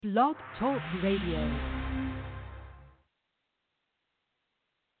Blog Talk Radio.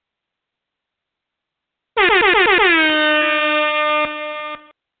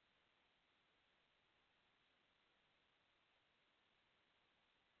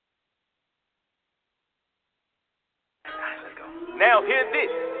 Now hear this,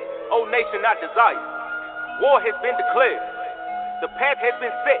 O nation not desire. War has been declared. The path has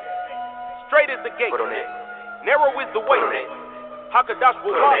been set. Straight is the gate. Narrow is the way. Hakadash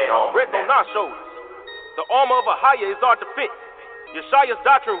will walk, breath on our shoulders. The armor of a higher is our defense. Yeshaya's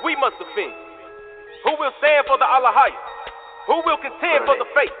doctrine we must defend. Who will stand for the Allahiyah? Who will contend for the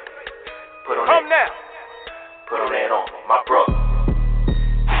faith? Come now. Put on that armor, my brother.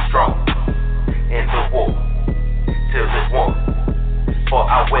 Be strong in the war till it's won. For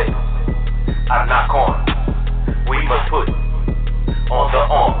our weapons are not corner. We must put on the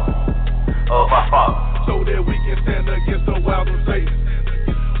armor of our Father, so that we can stand against the wild and Satan,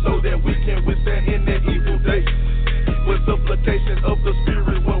 so that we can withstand in that evil day. With supplication of the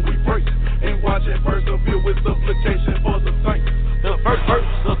Spirit when we pray, and watch and persevere with supplication for the saints. The first verse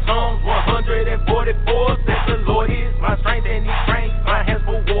of Psalms 144 says the Lord is my strength and He trains my hands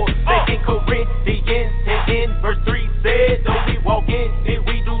for war. 2 Corinthians 10 verse 3 said, though we walk in it,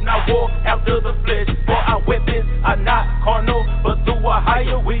 we do not war after the flesh. For our weapons are not carnal, but through a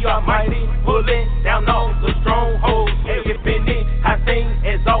higher we are mighty, pulling down all the strongholds. If any high thing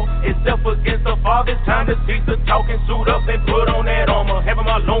exalt itself against the Father, it's time to cease the talking, suit up and put on that armor. Having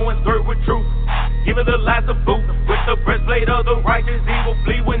my loins girt with truth, giving the lies a boot, with the breastplate of the righteous, evil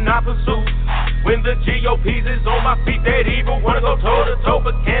flee when I pursue. When the GOP's is on my feet, that evil wanna go toe to toe,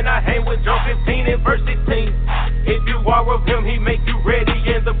 but can I hang with John 15 and verse 16? If you are of Him, He make you ready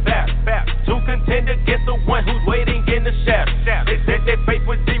in the battle to contend against the one who's waiting in the shadow. They said that faith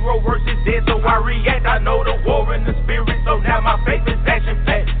with zero works is dead, so I react. I know the war in the spirit, so now my faith is action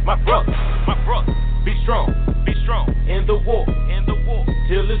packed. My brother, be strong in the war,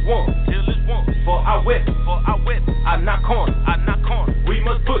 till it's won. For our weapons are not corner. We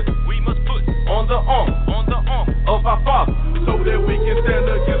must put on the armor of our Father, so that we can stand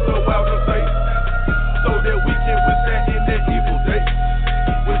against the wild and Satan, so that we can withstand in that evil day.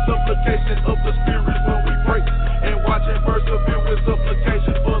 With supplication of the Spirit when we pray, and watch and persevere with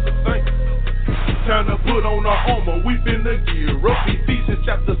supplication for the saints. Time to put on our armor, we finna gear up. Ephesians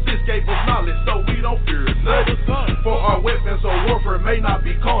chapter 6 gave us knowledge, so we don't fear nothing. For our weapons of warfare may not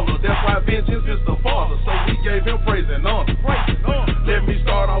be carnal, that's why vengeance is the Father, so we gave Him praise and honor. Let me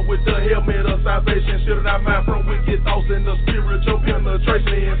start off with the helmet of salvation, shielding our mind from wicked thoughts and the spiritual penetration.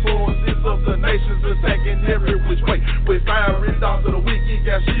 The influences of the nations attacking every which way. With fiery darts of the wicked,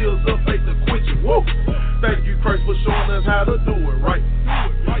 got shields of faith to quench it. Woo! Thank you, Christ, for showing us how to do it right.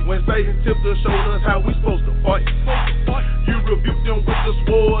 When Satan tipped us, showed us how we supposed to fight. You rebuked them with the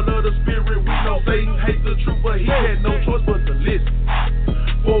sword of the Spirit. We know Satan hates the truth, but he had no choice but to listen.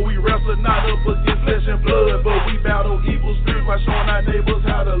 For we wrestle not up against flesh and blood, but we battle evil spirits by showing our neighbors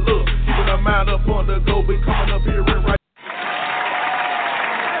how to look. Keeping our mind up on the go, but coming up here and right.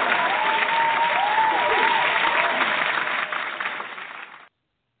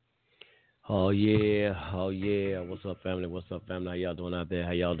 Oh yeah. What's up, family? How y'all doing out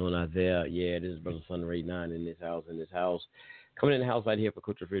there? Yeah, this is Brother Sun Ray 9 in this house. Coming in the house right here for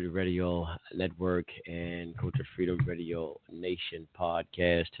Culture Freedom Radio Network and Culture Freedom Radio Nation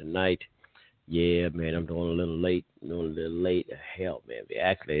podcast tonight. Yeah, man, I'm doing a little late. Hell, man,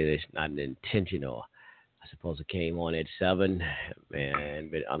 actually, it's not intentional. I suppose it came on at 7, man,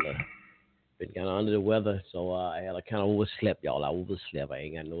 but been kind of under the weather, so I kind of overslept, y'all. I overslept. I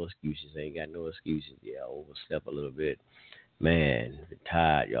ain't got no excuses. Yeah, I overslept a little bit. Man, been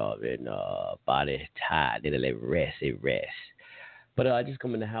tired, y'all. Been body tired. Need to let it rest. But I just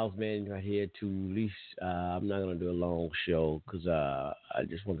come in the house, man, right here to at least, I'm not going to do a long show because I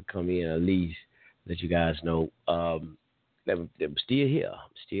just want to come in and at least let you guys know that I'm still here.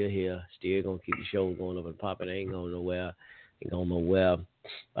 Still going to keep the show going up and popping. I ain't going nowhere. A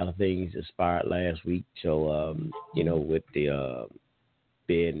lot of things expired last week. So, with the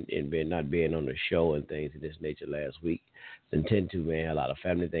not being on the show and things of this nature last week, intend to, man, a lot of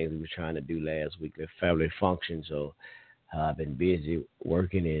family things we were trying to do last week, the family function. So I've been busy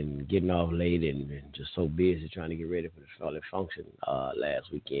working and getting off late and just so busy trying to get ready for the family function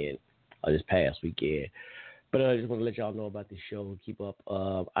this past weekend. But I just want to let y'all know about this show. Keep up.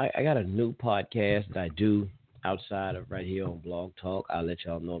 I got a new podcast that I do outside of right here on Blog Talk. I'll let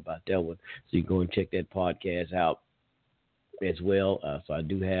y'all know about that one. So you can go and check that podcast out as well. So I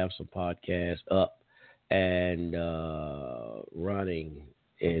do have some podcasts up and running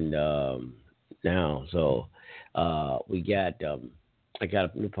in now. So we got I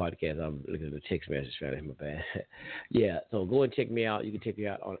got a new podcast. I'm looking at the text message. My bad. Yeah, so go and check me out. You can check me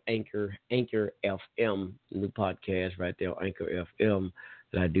out on Anchor FM, new podcast right there on Anchor FM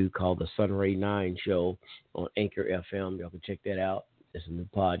that I do called the Sunray 9 Show on Anchor FM. Y'all can check that out. It's a new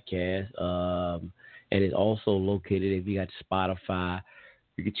podcast. And it's also located, if you got Spotify,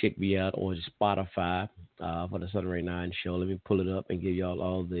 you can check me out on Spotify for the Sunray 9 Show. Let me pull it up and give y'all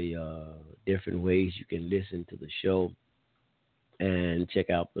all the different ways you can listen to the show and check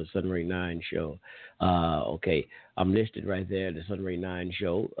out the Sunray 9 Show. Okay, I'm listed right there, the Sunray 9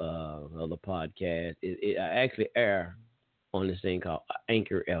 Show, the podcast. I actually air on this thing called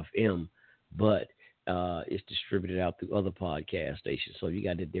Anchor FM, but it's distributed out through other podcast stations. So if you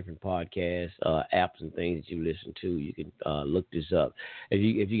got the different podcast apps and things that you listen to, you can look this up.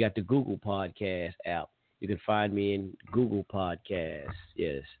 If you got the Google Podcast app, you can find me in Google Podcasts.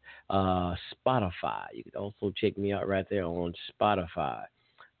 Yes, Spotify. You can also check me out right there on Spotify.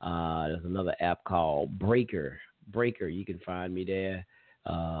 There's another app called Breaker. You can find me there.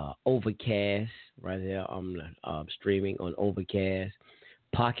 Overcast, right there. I'm streaming on Overcast.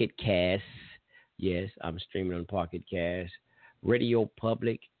 Pocket Cast. Yes, I'm streaming on Pocket Cast, Radio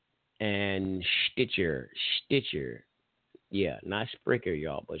Public, and Stitcher. Yeah, not Spreaker,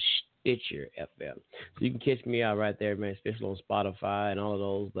 y'all, but Stitcher FM. So you can catch me out right there, man, especially on Spotify and all of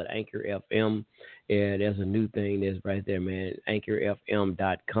those. But Anchor FM, yeah, there's a new thing that's right there, man.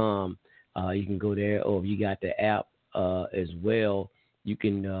 AnchorFM.com. You can go there, or if you got the app as well, you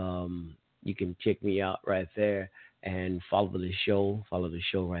can check me out right there and follow the show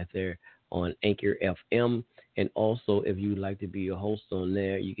right there on Anchor FM. And also, if you'd like to be a host on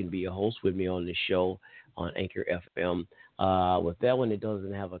there, you can be a host with me on the show on Anchor FM. With that one, it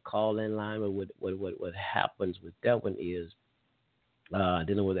doesn't have a call-in line, but what happens with that one is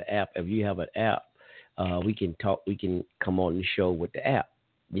dealing with the app. If you have an app, we can come on the show with the app.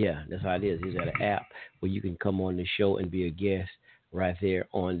 Yeah, that's how it is. It's an app where you can come on the show and be a guest right there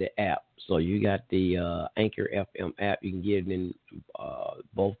on the app. So you got the Anchor FM app. You can get it in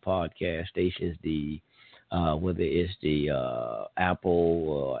both podcast stations, whether it's the Apple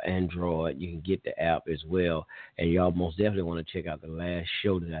or Android. You can get the app as well. And y'all most definitely want to check out the last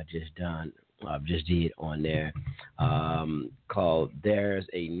show that I just did on there called There's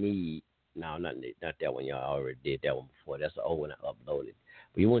a Need. No, not that one. Y'all already did that one before. That's the old one I uploaded.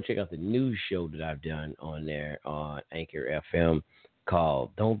 But you want to check out the new show that I've done on there on Anchor FM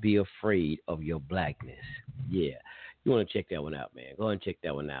called Don't Be Afraid of Your Blackness. Yeah, you want to check that one out, man. Go ahead and check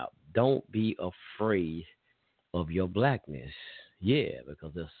that one out. Don't be afraid of your blackness. Yeah,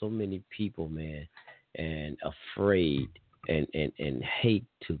 because there's so many people, man, and afraid and hate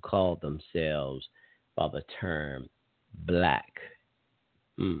to call themselves by the term black.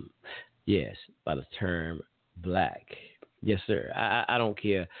 Yes, by the term black. Yes, sir. I don't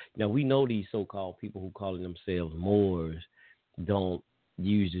care. Now, we know these so-called people who calling themselves Moors don't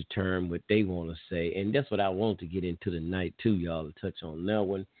use the term what they want to say. And that's what I want to get into tonight, too, y'all, to touch on that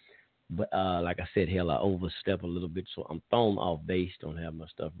one. But like I said, hell, I overstep a little bit, so I'm thrown off base, don't have my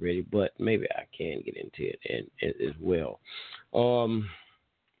stuff ready. But maybe I can get into it and as well.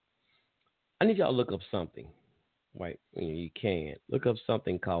 I need y'all to look up something. Right? You can. Look up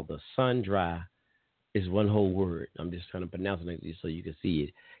something called the sun-dry. It's one whole word. I'm just trying to pronounce it so you can see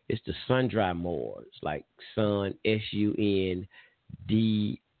it. It's the sun-dry Moors, like sun, S-U-N-D-R-Y,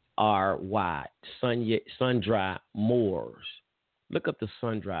 sun-dry Moors. Look up the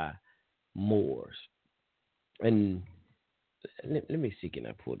sun-dry Moors. And let me see, can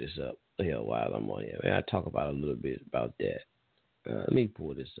I pull this up here while I'm on here? I talk about a little bit about that. Let me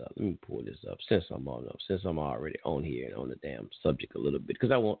pull this up. Since I'm already on here and on the damn subject a little bit,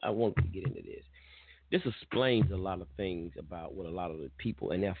 because I want to get into this. This explains a lot of things about what a lot of the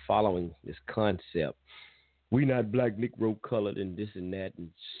people, and they're following this concept. We not black, Negro, colored, and this and that,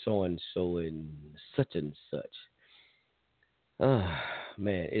 and so and such and such.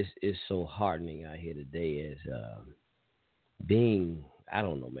 Man, it's so hardening out here today as being, I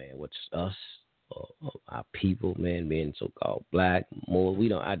don't know, man, what's us, our people, man, being so-called black, more.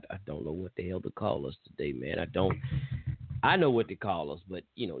 I don't know what the hell to call us today, man. I know what to call us, but,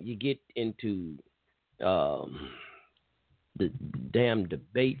 you get into the damn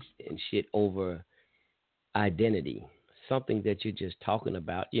debates and shit over identity, something that you're just talking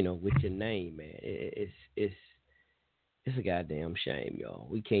about, with your name, man. It's a goddamn shame, y'all.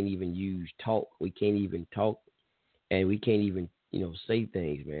 We can't even talk. We can't even talk, and we can't even, say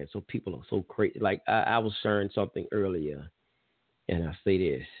things, man. So people are so crazy. Like I was sharing something earlier, and I say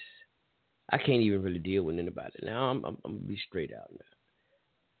this: I can't even really deal with anybody. Now I'm gonna be straight out now.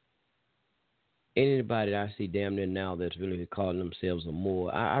 anybody that I see damn near now that's really calling themselves a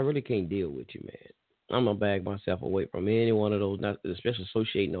Moor, I really can't deal with you, man. I'm gonna bag myself away from any one of those, not especially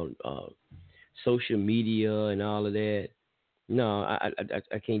associating on social media and all of that. No,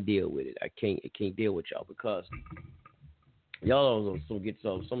 I can't deal with it. I can't deal with y'all because y'all get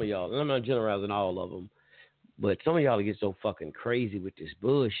so some of y'all. And I'm not generalizing all of them, but some of y'all get so fucking crazy with this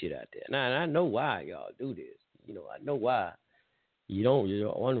bullshit out there. Now, and I know why y'all do this. You know, I know why. You don't. You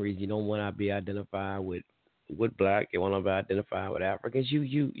know, one reason you don't want to be identified with black. You want to be identified with Africans.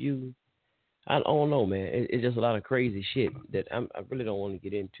 You. I don't know, man. It's just a lot of crazy shit that I really don't want to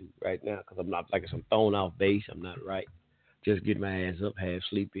get into right now because I'm not like I'm thrown off base. I'm not right. Just get my ass up, half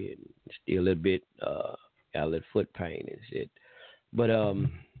sleepy, and still a little bit got a little foot pain and shit. But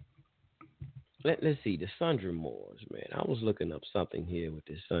let's see the Sundry Moors, man. I was looking up something here with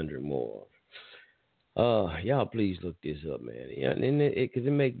the Sundry Moors. Y'all please look this up, man. Yeah, and because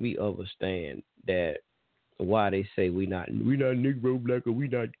it make me understand that why they say we not Negro, black, or we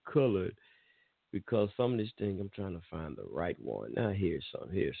not colored. Because some of this thing, I'm trying to find the right one. Now, here's some.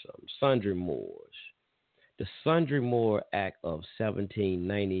 Sundry Moors. The Sundry Moor Act of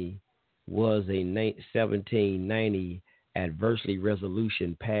 1790 was a 1790 adversely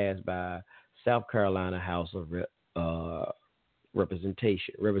resolution passed by South Carolina House of Representatives.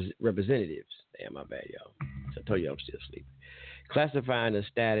 Damn, my bad, y'all. So I told you I'm still sleeping. Classifying the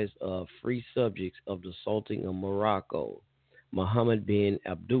status of free subjects of the Sultan of Morocco, Mohammed bin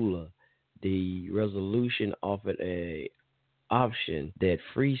Abdullah. The resolution offered a option that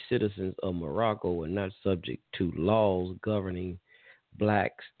free citizens of Morocco were not subject to laws governing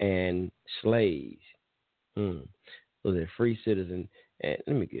blacks and slaves. So they're free citizens. And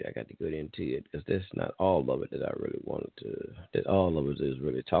I got to get into it because that's not all of it that I really wanted to, that all of it is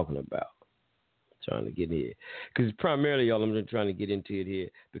really talking about. Trying to get here. Because primarily, y'all, I'm just trying to get into it here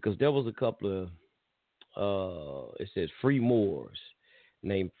because there was a couple of, it says free Moors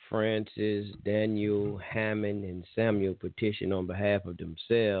named Francis, Daniel, Hammond, and Samuel petitioned on behalf of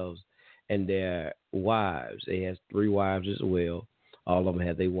themselves and their wives. They had 3 wives as well. All of them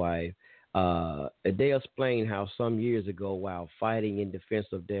had their wife. They explained how some years ago, while fighting in defense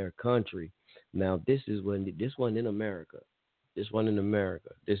of their country, now this one in America. This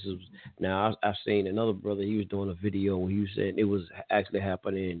is now I've seen another brother. He was doing a video where he was saying it was actually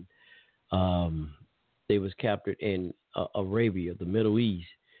happening. They was captured in Arabia, the Middle East,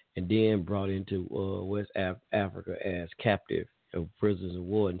 and then brought into West Africa as captive prisoners of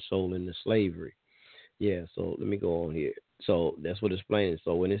war and sold into slavery. Yeah, so let me go on here. So that's what it's explaining.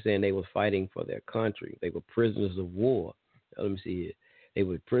 So when they're saying they were fighting for their country, they were prisoners of war. Let me see here. They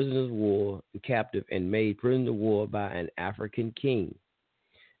were prisoners of war, captive, and made prisoners of war by an African king.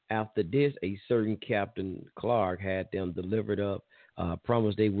 After this, a certain Captain Clark had them delivered up,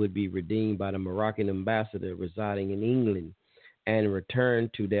 promised they would be redeemed by the Moroccan ambassador residing in England and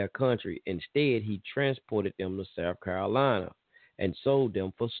returned to their country. Instead, he transported them to South Carolina and sold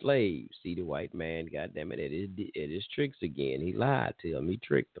them for slaves. See, the white man, goddamn it, it is tricks again. He lied to them. He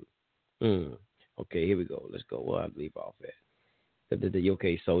tricked them. Okay, here we go. Let's go. Well, I'll leave off at.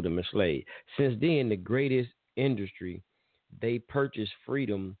 Okay, sold them as slaves. Since then, the greatest industry, they purchased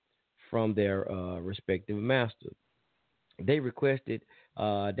freedom from their respective masters. They requested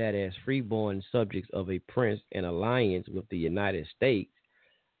that as freeborn subjects of a prince in alliance with the United States,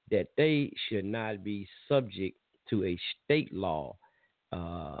 that they should not be subject to a state law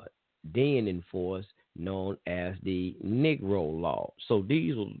then in force known as the Negro Law. So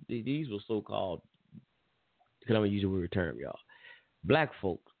these were so-called, because I'm going to use the word term, y'all, black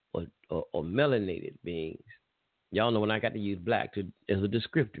folks or melanated beings. Y'all know when I got to use black as a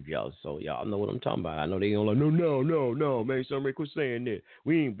descriptive, y'all. So y'all know what I'm talking about. I know they gonna like, no, man, somebody quit saying that.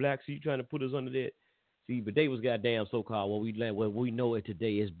 We ain't black, so you trying to put us under that. See, but they was goddamn so-called what we know it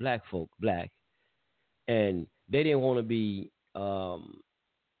today is black folk, black. And they didn't want to be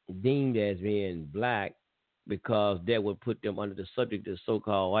deemed as being black because that would put them under the subject of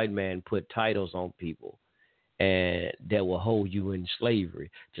so-called white man put titles on people. And that will hold you in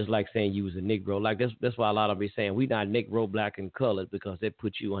slavery, just like saying you was a Negro. Like that's why a lot of them be saying we not Negro, black, and colored because that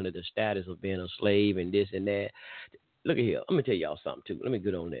puts you under the status of being a slave and this and that. Look at here. Let me tell y'all something too. Let me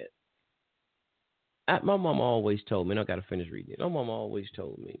get on that. My mama always told me, and I got to finish reading it. My mama always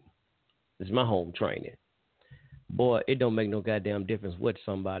told me, this is my home training. Boy, it don't make no goddamn difference what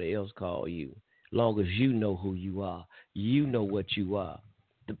somebody else call you, long as you know who you are. You know what you are.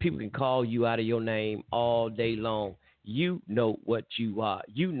 The people can call you out of your name all day long. You know what you are.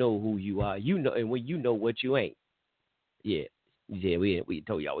 You know who you are. You know, and when you know what you ain't. Yeah, we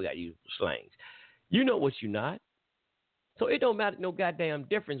told y'all we got to use slangs. You know what you're not. So it don't matter no goddamn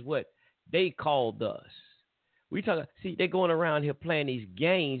difference what They called us. We talk. See, they going around here playing these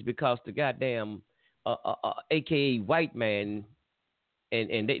games because the goddamn, AKA white man,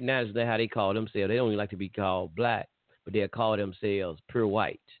 and they, now that's how they call themselves. They don't even like to be called black, but they'll call themselves pure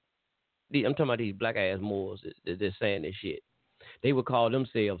white. I'm talking about these black ass Moors that they're saying this shit. They would call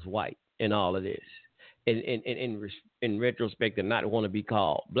themselves white in all of this. In retrospect, they not want to be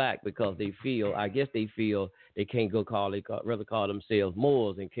called black because they feel, I guess they feel they can't rather call themselves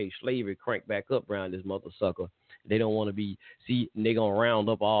Moors in case slavery crank back up around this mother sucker. They don't want to be, see, they're going to round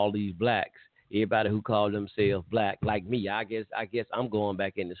up all these blacks, everybody who call themselves black, like me. I guess I'm going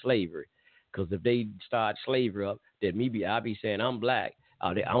back into slavery because if they start slavery up, then I'll be saying I'm black.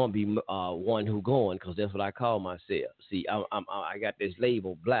 I'm gonna be one who going because that's what I call myself. See, I got this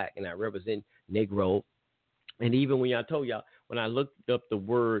label black, and I represent Negro. And even when I told y'all, when I looked up the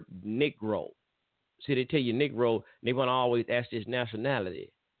word Negro, see, they tell you Negro, they want to always ask this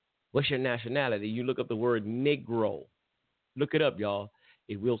nationality. What's your nationality? You look up the word Negro. Look it up, y'all.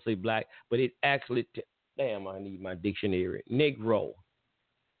 It will say black, but it actually, damn, I need my dictionary. Negro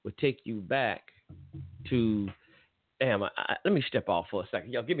will take you back to. Damn, let me step off for a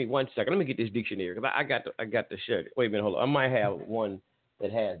second. Y'all, give me 1 second. Let me get this dictionary because I got to share it. Wait a minute, hold on. I might have one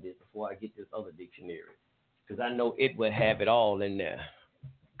that has this before I get this other dictionary because I know it will have it all in there.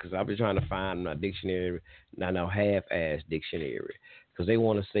 Because I've been trying to find my dictionary, not no half-ass dictionary, because they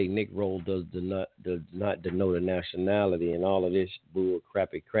want to say Negro does not denote a nationality and all of this bull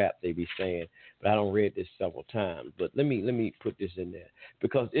crappy crap they be saying. But I don't read this several times. But let me put this in there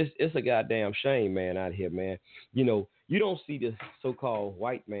because it's a goddamn shame, man, out here, man. You know, you don't see this so-called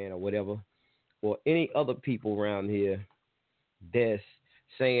white man or whatever or any other people around here that's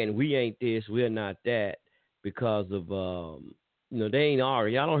saying we ain't this, we're not that because of you know, they ain't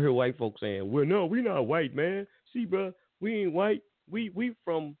already. Y'all don't hear white folks saying, "Well, no, we not white, man. See, bro, we ain't white. We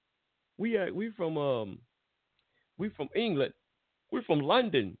from England. We're from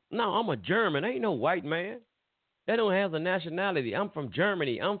London. No, I'm a German. I ain't no white man. They don't have the nationality. I'm from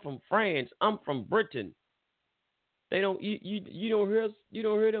Germany. I'm from France. I'm from Britain. They don't. You don't hear us. You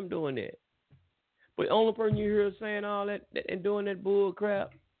don't hear them doing that. But the only person you hear saying all that and doing that bull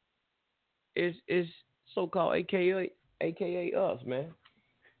crap is so-called AKA us, man.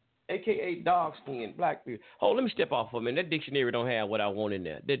 AKA dark skin, black people. Oh, let me step off for a minute. That dictionary don't have what I want in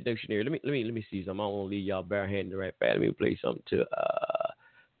there. That dictionary. Let me see something. I don't want to leave y'all barehanded right fast. Let me play something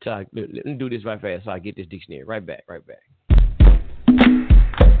let me do this right fast so I get this dictionary. Right back.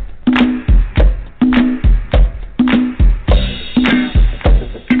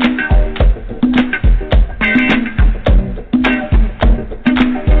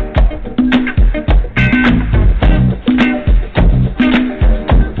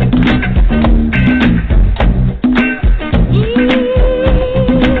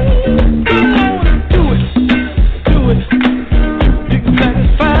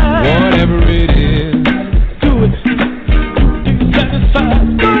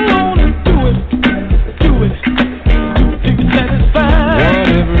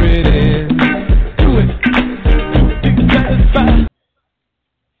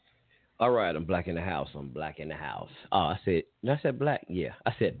 I'm black in the house. Oh, I said black? Yeah,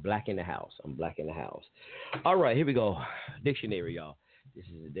 I said black in the house. I'm black in the house. All right, here we go. Dictionary, y'all.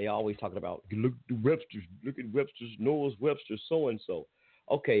 They always talking about look at Webster's, Noah's Webster, so and so.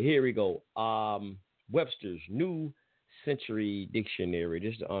 Okay, here we go. Webster's New Century Dictionary.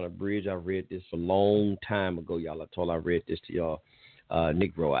 This is on a bridge. I read this a long time ago, y'all. I read this to y'all.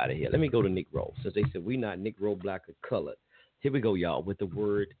 Negro out of here. Let me go to Negro since they said we not Negro, black, or colored. Here we go, y'all, with the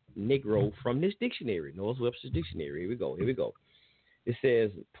word Negro from this dictionary, Noah's Webster's dictionary. Here we go. It says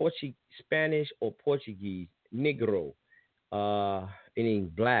Spanish or Portuguese, Negro,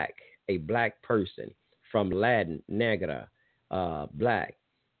 meaning black, a black person. From Latin, negra, black,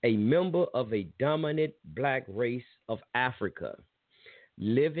 a member of a dominant black race of Africa,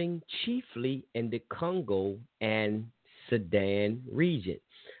 living chiefly in the Congo and Sudan region.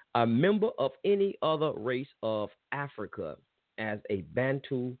 A member of any other race of Africa, as a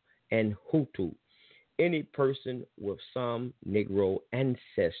Bantu and Hutu, any person with some Negro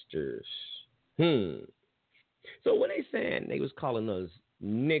ancestors. So when they saying they was calling us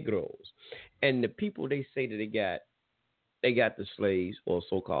Negroes, and the people they say that they got the slaves, or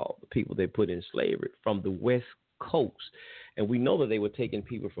so-called the people they put in slavery from the West Coast, and we know that they were taking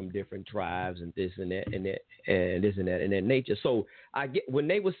people from different tribes and this and that and that and this and that and that nature. So I get when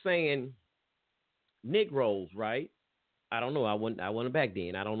they were saying Negroes, right? I don't know. I wasn't back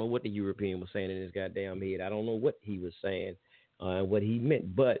then. I don't know what the European was saying in his goddamn head. I don't know what he was saying and what he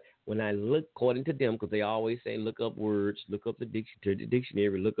meant. But when I look, according to them, because they always say look up words, look up the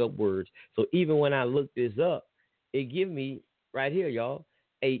dictionary, look up words. So even when I look this up, it give me right here, y'all,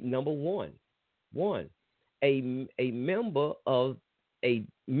 a number one, a member of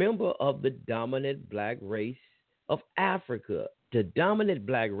the dominant black race of Africa, the dominant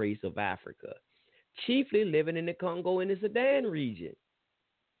black race of Africa, chiefly living in the Congo and the Sudan region.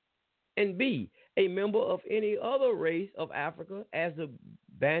 And B, a member of any other race of Africa as the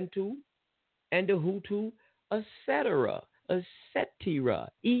Bantu and the Hutu, etc., etc.,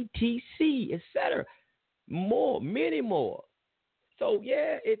 etc. More, many more. So,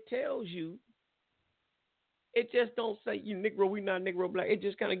 yeah, it tells you. It just don't say you Negro, we not Negro black. It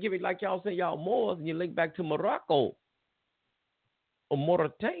just kind of give it like y'all say y'all Moors, and you link back to Morocco or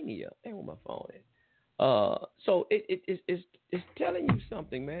Mauritania. Hey, where my phone at? So it's telling you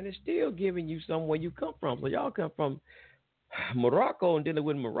something, man. It's still giving you somewhere you come from. So y'all come from Morocco and dealing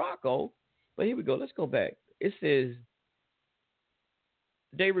with Morocco. But here we go. Let's go back. It says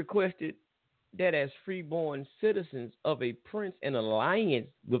they requested that as freeborn citizens of a prince in alliance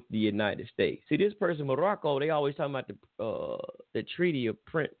with the United States. See, this person, Morocco, they always talking about the Treaty of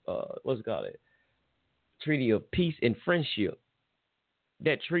what's it called? Treaty of Peace and Friendship.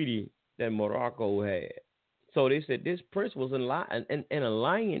 That treaty that Morocco had. So they said this prince was in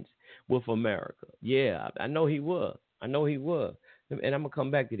alliance with America. Yeah, I know he was. And I'm going to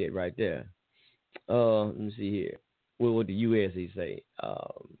come back to that right there. Let me see here. What the U.S. say?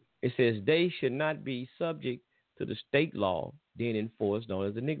 It says they should not be subject to the state law then enforced, known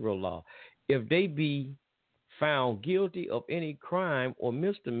as the Negro Law. If they be found guilty of any crime or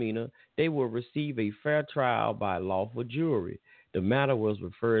misdemeanor, they will receive a fair trial by lawful jury. The matter was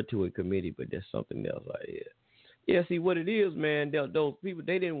referred to a committee, but there's something else right here. Yeah, see what it is, man. Those people,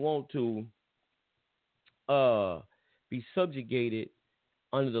 they didn't want to be subjugated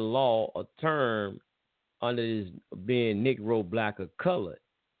under the law or term under this being Negro, black, or colored.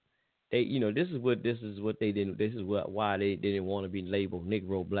 They, this is what they didn't. This is why they didn't want to be labeled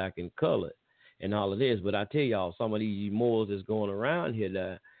Negro, black, and colored, and all of this. But I tell y'all, some of these Moors that's going around here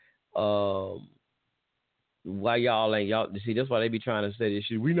that. Why y'all see, that's why they be trying to say this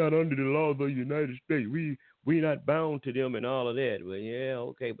shit. We not under the laws of the United States. We not bound to them and all of that. Well, yeah,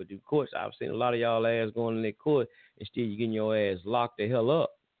 okay, but the courts, I've seen a lot of y'all ass going in their court and still you getting your ass locked the hell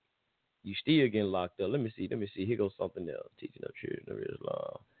up. You still getting locked up. Let me see. Here goes something else. Teaching up children of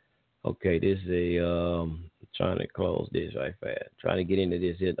Islam. Okay, this is a trying to close this right fast. Trying to get into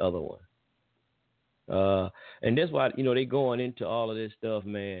this other one. And that's why, they going into all of this stuff,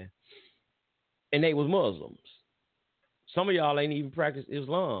 man. And they was Muslims. Some of y'all ain't even practice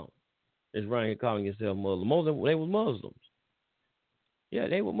Islam. It's running here calling yourself Muslim. They was Muslims. Yeah,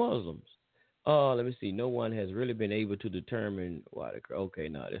 they were Muslims. Let me see. No one has really been able to determine why. Okay,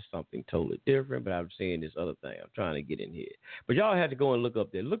 no, that's something totally different. But I'm saying this other thing. I'm trying to get in here. But y'all have to go and look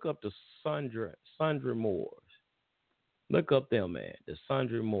up there. Look up the Sundry Moors. Look up there, man. The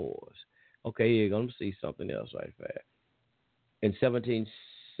Sundry Moors. Okay, here you go. Let me see something else right fast. In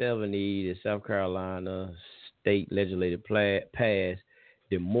 1770, the South Carolina State Legislature passed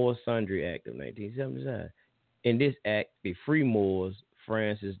the Moor Sundry Act of 1979. In this act, the free Moors,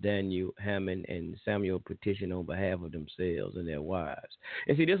 Francis Daniel Hammond and Samuel, petitioned on behalf of themselves and their wives.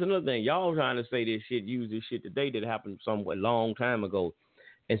 And see, there's another thing. Y'all trying to say this shit, use this shit today that happened somewhat long time ago,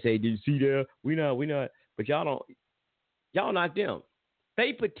 and say, did you see there? We not. But y'all not them.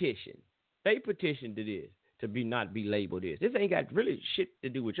 They petitioned to this. To not be labeled this. This ain't got really shit to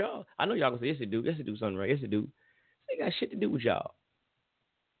do with y'all. I know y'all gonna say yes it do something right. Yes it do. This ain't got shit to do with y'all.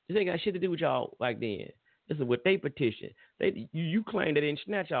 This ain't got shit to do with y'all back then. This is what they petition. You claim they didn't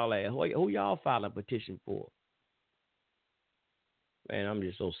snatch y'all ass. Who y'all filing a petition for? Man, I'm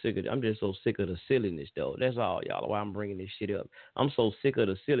just so sick of the silliness though. That's all, y'all. Why I'm bringing this shit up. I'm so sick of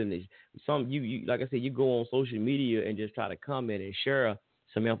the silliness. Some you like I said, you go on social media and just try to comment and share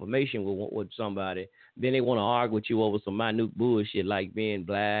some information with somebody, then they want to argue with you over some minute bullshit like being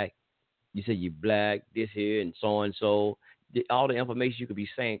black. You say you black, this here and so. All the information you could be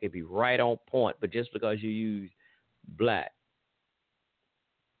saying could be right on point, but just because you use black.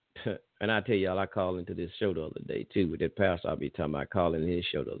 And I tell y'all, I called into this show the other day too. With that pastor I'll be talking about calling in his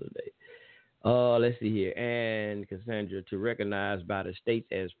show the other day. Let's see here. And Cassandra, to recognize by the states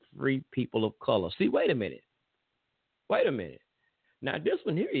as free people of color. See, wait a minute. Now, this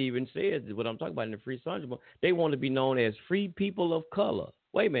one here even says what I'm talking about in the Free Sundry. They want to be known as free people of color.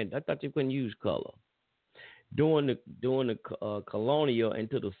 Wait a minute. I thought you couldn't use color. During the colonial and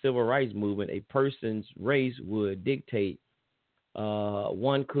to the civil rights movement, a person's race would dictate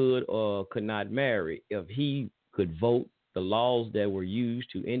one could or could not marry. If he could vote, the laws that were used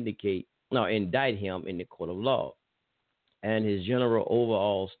to indict him in the court of law, and his general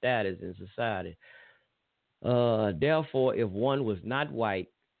overall status in society. Therefore, if one was not white,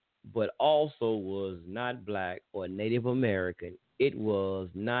 but also was not black or Native American, it was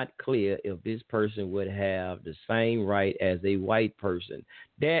not clear if this person would have the same right as a white person.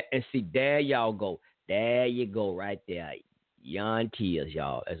 There y'all go. There you go right there. Yon tears,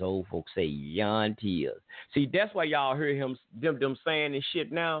 y'all. As old folks say, yon tears. See, that's why y'all hear them saying this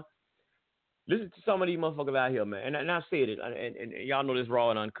shit now. Listen to some of these motherfuckers out here, man. And I said it, and y'all know this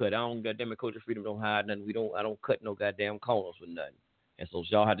raw and uncut. I don't goddamn it, Culture Freedom don't hide nothing. I don't cut no goddamn corners with nothing. And so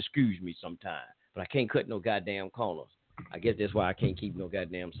y'all have to excuse me sometime. But I can't cut no goddamn corners. I guess that's why I can't keep no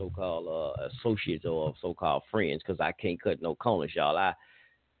goddamn so-called associates or so-called friends, because I can't cut no corners, y'all.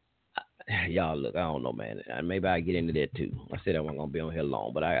 Y'all, look, I don't know, man. Maybe I get into that too. I said I wasn't gonna be on here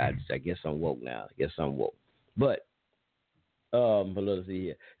long, but I guess I'm woke now. But let's see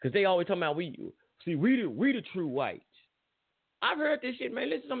here, because they always talking about we the true whites. I've heard this shit, man.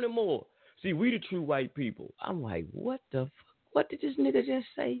 Listen to something more. See, we the true white people. I'm like, what the fuck? What did this nigga just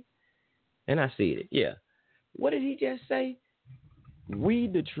say? And I said it. Yeah. What did he just say? We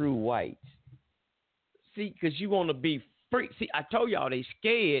the true whites. See, because you want to be free. See, I told y'all they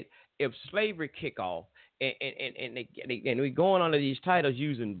scared if slavery kick off and we going under these titles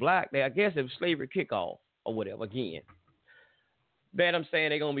using black. I guess if slavery kick off or whatever again, that I'm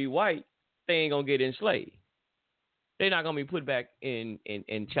saying they're going to be white, they ain't going to get enslaved. They're not going to be put back in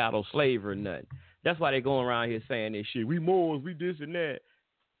chattel slavery or nothing. That's why they're going around here saying this shit. We Moors, we this and that.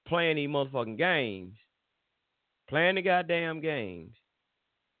 Playing these motherfucking games. Playing the goddamn games.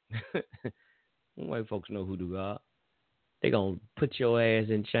 White folks know who do God. They going to put your ass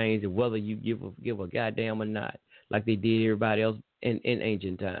in chains whether you give a goddamn or not. Like they did everybody else in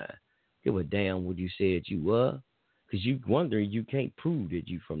ancient time. Give a damn what you said you were. Because you wondering, you can't prove that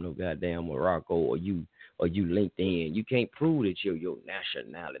you from no goddamn Morocco or you linked in. You can't prove that you're your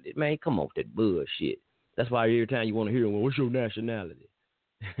nationality. Man, come on with that bullshit. That's why every time you want to hear, well, what's your nationality?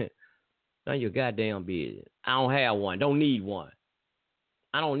 None of your goddamn business. I don't have one. Don't need one.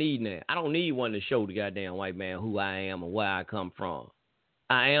 I don't need that. I don't need one to show the goddamn white man who I am and where I come from.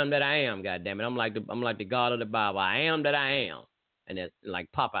 I am that I am, goddamn it. I'm like the God of the Bible. I am that I am. And that's like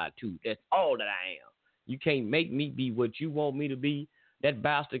Popeye too. That's all that I am. You can't make me be what you want me to be. That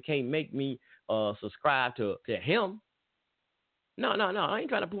bastard can't make me subscribe to him. No. I ain't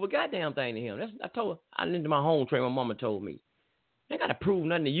trying to prove a goddamn thing to him. I told her. I listened to my home train. My mama told me. I ain't got to prove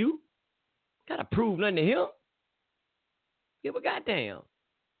nothing to you. Got to prove nothing to him. Give a goddamn.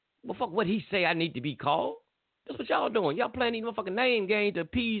 Well, fuck what he say I need to be called. That's what y'all doing. Y'all playing these motherfucking name games to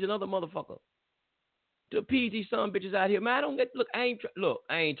appease another motherfucker. To appease these son bitches out here. Man,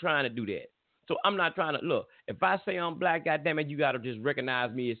 I ain't trying to do that. So I'm not trying to, look, if I say I'm black, goddamn it, you got to just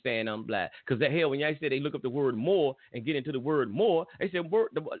recognize me as saying I'm black. Because the hell, when y'all said they look up the word more and get into the word more, they said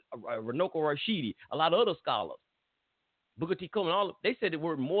Runoko Rashidi, a lot of other scholars, Booker T. Coleman, they said the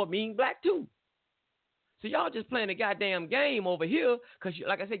word more mean black too. So y'all just playing the goddamn game over here because,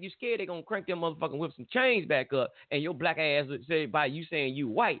 like I said, you scared they're going to crank them motherfucking whip some chains back up and your black ass would say by you saying you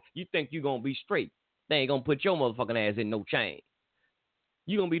white, you think you going to be straight. They ain't going to put your motherfucking ass in no chain.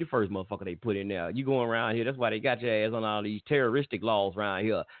 You going to be the first motherfucker they put in there. You going around here. That's why they got your ass on all these terroristic laws around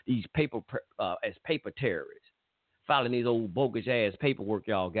here. These paper terrorists. Filing these old bogus ass paperwork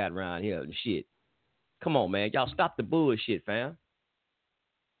y'all got around here and shit. Come on, man. Y'all stop the bullshit, fam.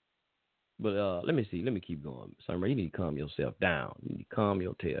 But let me see. Let me keep going. Summer, you need to calm yourself down. You need to calm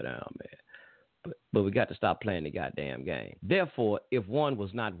your tail down, man. But we got to stop playing the goddamn game. Therefore, if one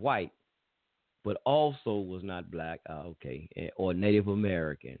was not white, but also was not black, or Native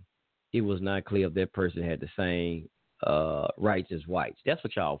American, it was not clear if that person had the same rights as whites. That's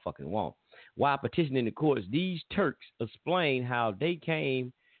what y'all fucking want. While petitioning the courts, these Turks explain how they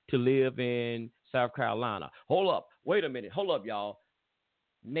came to live in South Carolina. Hold up. Wait a minute. Hold up, y'all.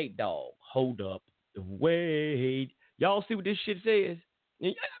 Nate Dogg. Hold up. Wait. Y'all see what this shit says?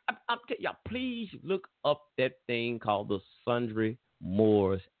 I'm telling y'all, please look up that thing called the Sundry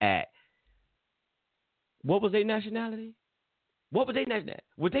Moors Act. What was their nationality? Were they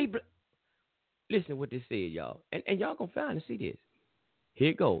listen what this said, y'all. And y'all gonna find and see this. Here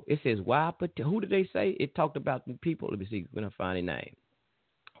it go. It says, why who did they say? It talked about the people. Let me see when I find their name.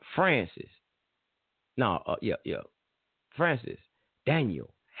 Francis. Francis, Daniel,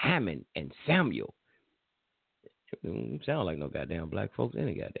 Hammond, and Samuel. Sound like no goddamn black folks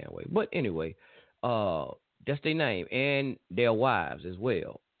any goddamn way. But anyway, that's their name. And their wives as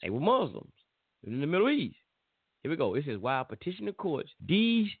well. They were Muslims in the Middle East. Here we go. It says, while petitioning the courts,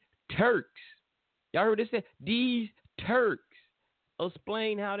 these Turks, y'all heard this? These Turks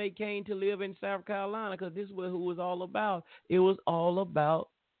explain how they came to live in South Carolina, because this is what it was all about. It was all about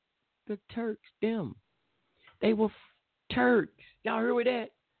the Turks, them. They were Turks. Y'all heard with that?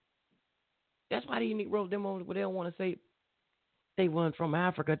 That's why these Negroes, them on, they don't want to say they weren't from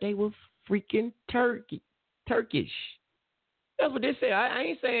Africa. They were freaking Turkish. That's what they say. I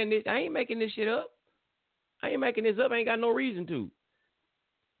ain't saying this. I ain't making this shit up. I ain't making this up. I ain't got no reason to.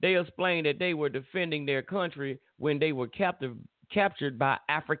 They explained that they were defending their country when they were captured by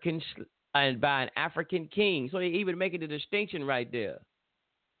Africans and by an African king. So they even making the distinction right there.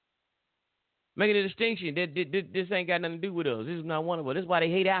 Making a distinction that this ain't got nothing to do with us. This is not one of us. This is why they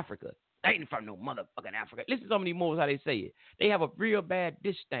hate Africa. They ain't from no motherfucking Africa. Listen to some of these Moors how they say it. They have a real bad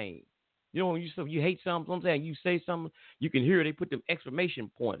disdain. You know, when you hate something, I'm saying you say something, you can hear they put them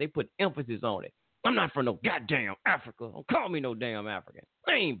exclamation point. They put emphasis on it. I'm not from no goddamn Africa. Don't call me no damn African.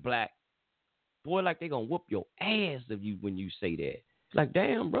 I ain't black. Boy, like they gonna whoop your ass if you when you say that. It's like,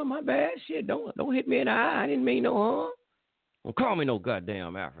 damn, bro, my bad. Shit, don't hit me in the eye. I didn't mean no harm. Don't call me no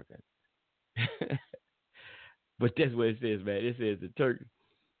goddamn African. But that's what it says, man. It says the Turks,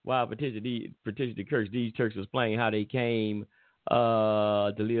 while petition the Turks, these Turks explain how they came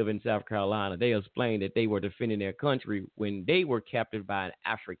to live in South Carolina. They explained that they were defending their country when they were captured by an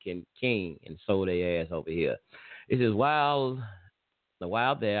African king and sold their ass over here. It says, while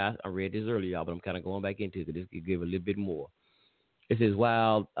there, I read this earlier, but I'm kind of going back into it because this could give a little bit more. It says,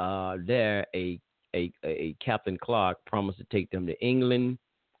 while there, a Captain Clark promised to take them to England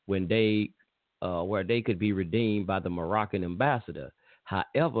when where they could be redeemed by the Moroccan ambassador.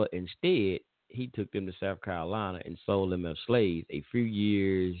 However, instead, he took them to South Carolina and sold them as slaves. A few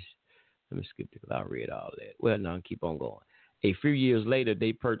years, let me skip this because I read all that. Well, no, keep on going. A few years later,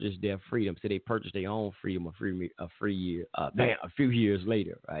 they purchased their freedom. So they purchased their own freedom a few years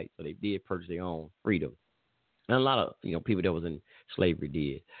later, right? So they did purchase their own freedom. And a lot of people that was in slavery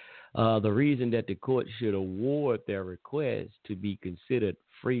did. The reason that the court should award their request to be considered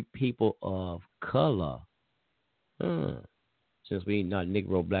free people of color. Since we ain't not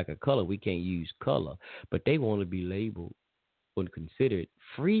Negro, black, or color, we can't use color. But they want to be labeled or considered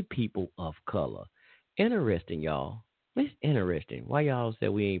free people of color. Interesting, y'all. It's interesting. Why y'all say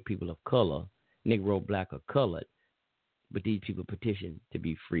we ain't people of color, Negro, black, or colored, but these people petition to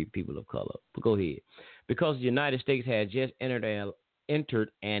be free people of color? But go ahead. Because the United States had just entered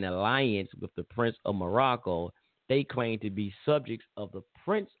an alliance with the Prince of Morocco, they claim to be subjects of the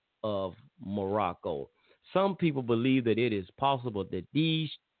Prince of Morocco. Some people believe that it is possible that these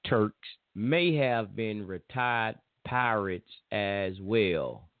Turks may have been retired pirates as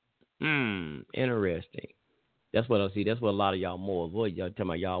well. Interesting. That's what I see. That's what a lot of y'all Moors, y'all talking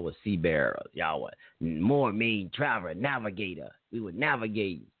about y'all were seafarers. Y'all were more mean traveler, navigator. We were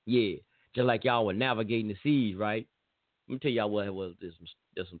navigating. Yeah. Just like y'all were navigating the seas, right? Let me tell y'all what it was.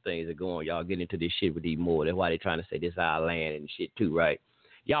 There's some things that go on. Y'all get into this shit with these Moors. That's why they trying to say this our land and shit too, right?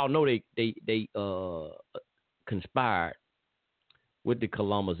 Y'all know they conspired with the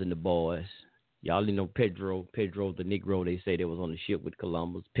Columbus and the boys. Y'all know Pedro the Negro, they say they was on the ship with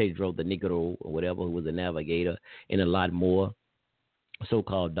Columbus. Pedro the Negro or whatever, who was a navigator, and a lot more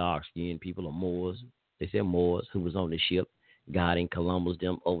so-called dark-skinned people or Moors. They said Moors who was on the ship guiding Columbus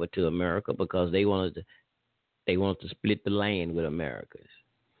them over to America because they wanted to split the land with Americans.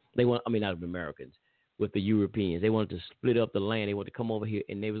 Not with Americans, with the Europeans. They wanted to split up the land. They wanted to come over here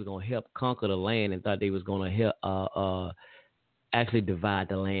and they was going to help conquer the land and thought they was going to help actually divide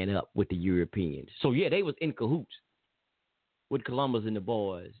the land up with the Europeans. So, yeah, they was in cahoots with Columbus and the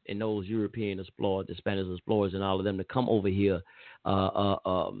boys and those European explorers, the Spanish explorers and all of them to come over here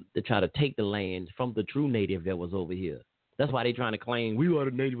to try to take the land from the true native that was over here. That's why they trying to claim we are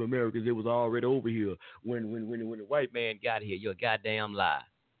the Native Americans. It was already over here when the white man got here. You're a goddamn lie.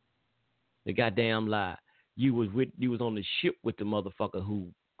 The goddamn lie. You was on the ship with the motherfucker who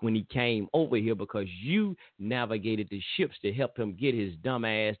when he came over here because you navigated the ships to help him get his dumb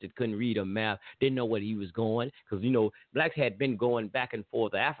ass that couldn't read a map, didn't know where he was going. Because, blacks had been going back and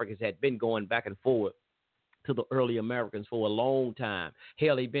forth. The Africans had been going back and forth to the early Americans for a long time.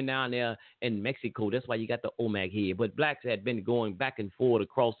 Hell, they've been down there in Mexico. That's why you got the Olmec here. But blacks had been going back and forth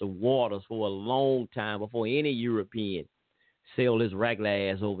across the waters for a long time before any European sailed his regular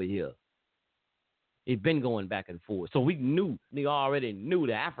ass over here. It's been going back and forth. So they already knew,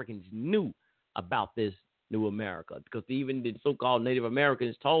 the Africans knew about this new America because even the so-called Native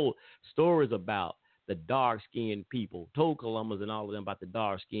Americans told stories about the dark-skinned people, told Columbus and all of them about the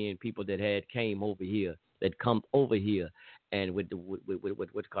dark-skinned people that had came over here, that come over here and with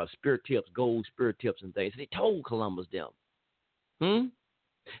what's called spirit tips, gold spirit tips and things. They told Columbus them.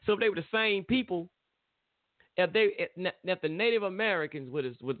 So if they were the same people if the Native Americans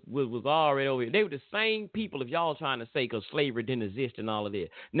was already over here, they were the same people. If y'all trying to say because slavery didn't exist and all of this.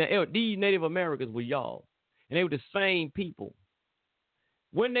 Now these Native Americans were y'all, and they were the same people.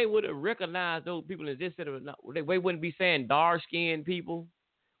 When they would have recognized those people as this, they wouldn't be saying dark-skinned people.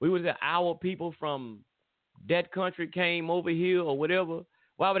 We would say our people from that country came over here or whatever.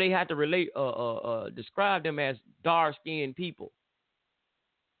 Why would they have to describe them as dark-skinned people?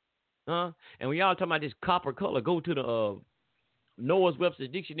 Huh? And when y'all talking about this copper color, go to the Noah's Webster's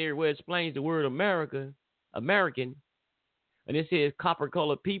dictionary where it explains the word American, and it says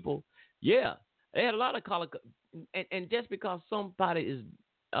copper-colored people. Yeah, they had a lot of color. And just because somebody is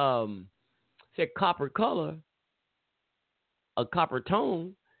said copper color, a copper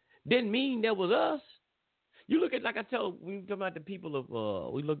tone, didn't mean that was us. You look at, like I told, we talking about the people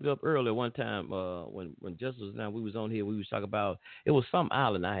of, we looked it up earlier one time when Justice and I, we was on here, we was talking about, it was some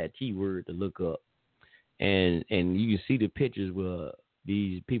island I had keyword to look up. And you can see the pictures where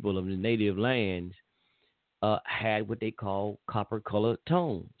these people of the native lands had what they call copper colored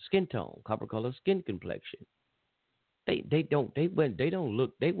skin tone, copper colored skin complexion. They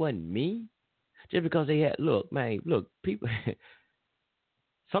wasn't me. Just because they had, look, people,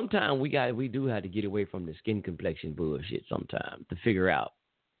 sometimes we do have to get away from the skin complexion bullshit sometimes to figure out.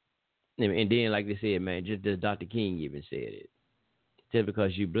 And then, like they said, man, just as Dr. King even said it, just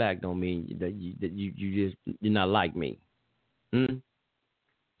because you black don't mean that you're not like me.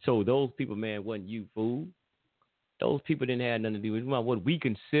 So those people, man, wasn't you, fool. Those people didn't have nothing to do with what we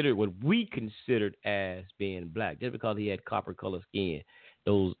considered as being black. Just because he had copper colored skin,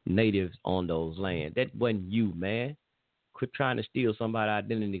 those natives on those lands, that wasn't you, man. Quit trying to steal somebody's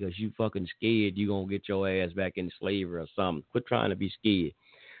identity because you fucking scared you gonna get your ass back in slavery or something. Quit trying to be scared.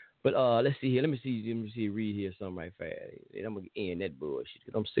 But let's see here. Let me see. Read here something right fast. And I'm gonna end that bullshit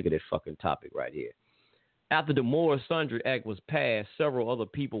because I'm sick of that fucking topic right here. After the Moore Sundry Act was passed, several other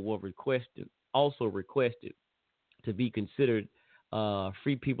people were requested to be considered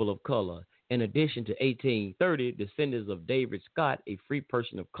free people of color. In addition to 1830, descendants of David Scott, a free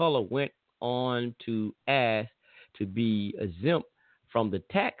person of color, went on to ask to be exempt from the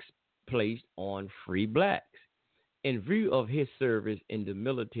tax placed on free blacks. In view of his service in the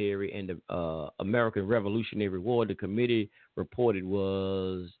military and the American Revolutionary War, the committee reported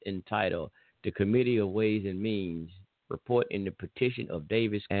was entitled "The Committee of Ways and Means Report in the Petition of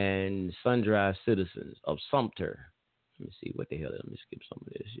Davis and Sundry Citizens of Sumter." Let me see what the hell. Let me skip some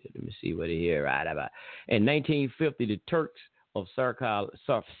of this shit. Let me see what they hear right about. In 1950, the Turks of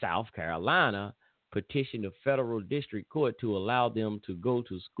South Carolina petitioned the federal district court to allow them to go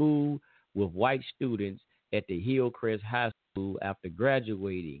to school with white students at the Hillcrest High School after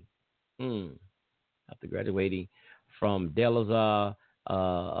graduating from Delazar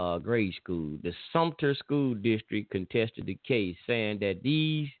grade school. The Sumter School District contested the case, saying that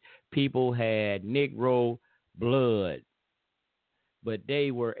these people had Negro blood, but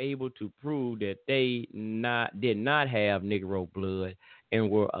they were able to prove that they did not have Negro blood and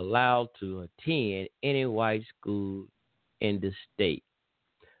were allowed to attend any white school in the state.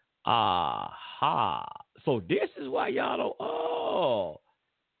 Aha. So this is why y'all don't,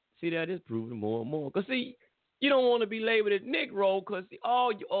 see, that is proving more and more. Because, see, you don't want to be labeled as Negro because,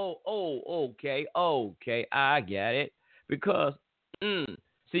 okay, I got it. Because,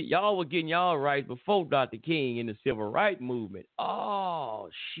 see, y'all were getting y'all rights before Dr. King in the civil rights movement. Oh,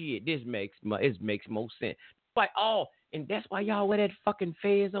 shit, this makes more sense. Like, and that's why y'all wear that fucking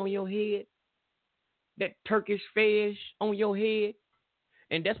fez on your head, that Turkish fez on your head.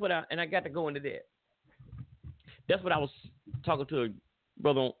 And that's what I got to go into that. That's what I was talking to a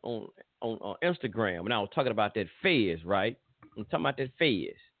brother on Instagram when I was talking about that fez, right? I'm talking about that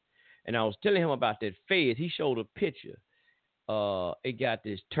fez. And I was telling him about that fez. He showed a picture. It got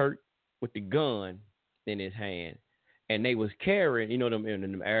this Turk with the gun in his hand. And they was carrying,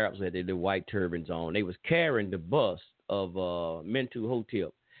 them Arabs had the white turbans on. They was carrying the bust of Mentu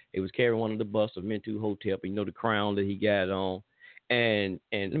Hotep. They was carrying one of the busts of Mentu Hotep. The crown that he got on. And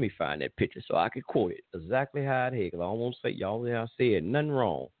let me find that picture so I could quote it exactly how it is, because I don't want to say y'all I said nothing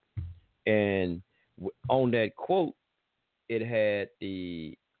wrong. And on that quote, it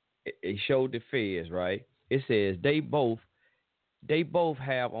showed the fez, right? It says they both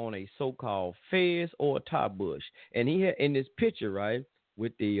have on a so-called fez or a top bush. And he had in this picture, right,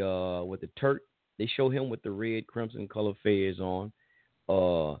 with the Turk, they show him with the red crimson color fez on,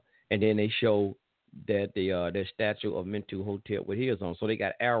 and then they show that their statue of Mentu Hotep with his on. So they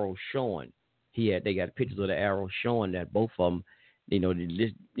got arrows showing. They got pictures of the arrows showing that both of them,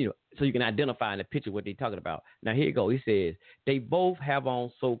 so you can identify in the picture what they're talking about. Now here you go. He says they both have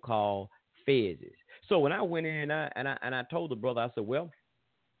on so-called fezes. So when I went in and I told the brother, I said, well,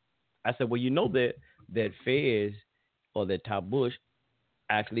 you know that Fez or that Tabush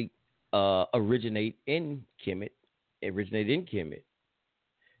actually originated in Kemet.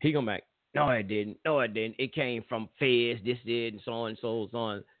 He come back, no, it didn't. It came from Fez, this did, and so on and so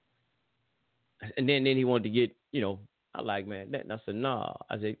on. And then he wanted to get, I like, man, that. And I said, nah.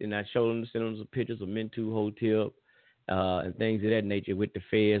 I said, and I showed him, sent him some pictures of Mentu Hotel and things of that nature with the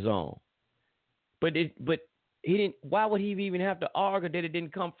Fez on. But he didn't. Why would he even have to argue that it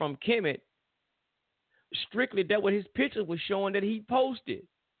didn't come from Kemet? Strictly, that what his picture was showing that he posted.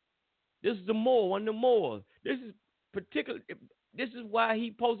 This is one of the more. This is why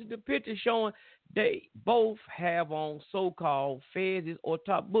he posted the picture showing they both have on so-called Fezes or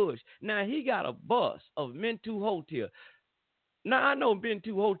Top Bush. Now, he got a bus of Mentu Hotel. Now, I know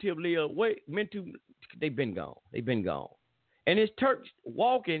Mentu Hotel live. Mentu, they been gone. And it's Turks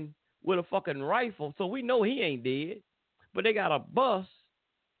walking with a fucking rifle, so we know he ain't dead. But they got a bus,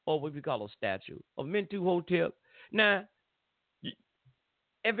 or what we call a statue, of Mentu Hotel. Now,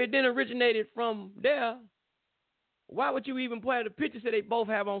 if it didn't originated from there, why would you even point out a picture say they both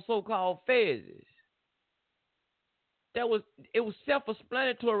have on so-called Fezes? It was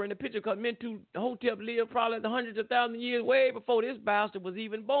self-explanatory in the picture because Mentu Hotel lived probably the hundreds of thousands of years way before this bastard was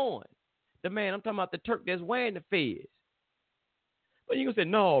even born. The man, I'm talking about the Turk that's wearing the Fez. But you gonna say,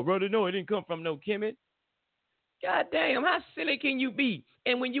 no, brother, no, it didn't come from no Kemet. God damn, how silly can you be?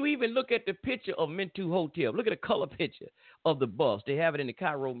 And when you even look at the picture of Mentu Hotel, look at the color picture of the bus. They have it in the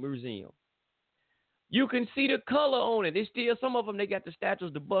Cairo Museum. You can see the color on it. It's still, some of them, they got the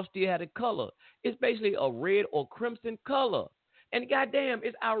statues. The bus still had a color. It's basically a red or crimson color. And goddamn,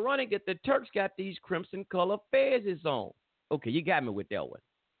 it's ironic that the Turks got these crimson color Fezes on. Okay, you got me with that one.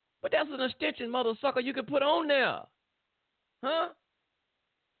 But that's an extension, mother sucker, you could put on there. Huh?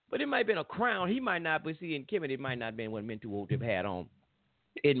 But it might have been a crown. He might not be seeing Kemet. It might not have been what Mentu Hotep had on.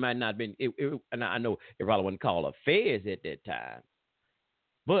 It might not have been. And I know it probably wasn't called a Fez at that time.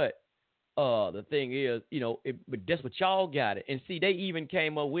 But the thing is, but that's what y'all got it. And see, they even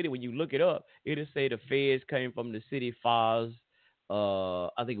came up with it. When you look it up, it'll say the Fez came from the city Faz.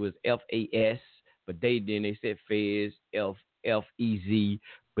 I think it was F-A-S. But then they said Fez, F-E-Z.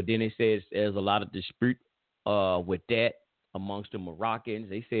 But then they said there's a lot of dispute with that amongst the Moroccans.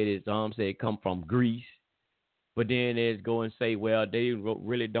 They said it come from Greece. But then they go and say, well, they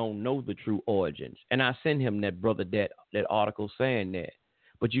really don't know the true origins. And I sent him that brother that article saying that.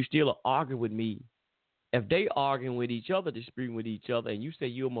 But you still argue with me. If they arguing with each other, disputing with each other, and you say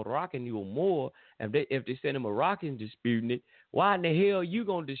you're a Moroccan, you're more, if they say the Moroccans disputing it, why in the hell you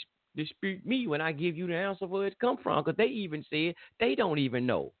going to dispute me when I give you the answer where it come from? Because they even said they don't even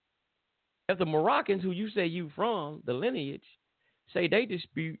know. If the Moroccans who you say you from, the lineage, say they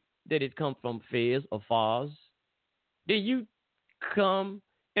dispute that it comes from Fez or Faz, then you come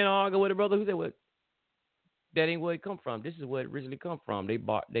and argue with a brother who said, well, that ain't where it come from. This is where it originally come from. I don't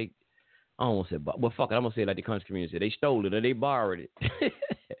want to say bought. Well, fuck it. I'm going to say it like the country community said. They stole it or they borrowed it.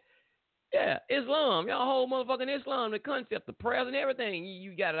 Yeah, Islam. Y'all whole motherfucking Islam, the concept, the prayers and everything.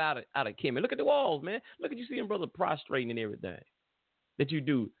 You got it out of Kemet. Look at the walls, man. Look at you seeing brother prostrating and everything that you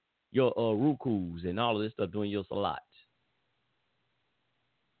do. Your rukus and all of this stuff, doing your salats.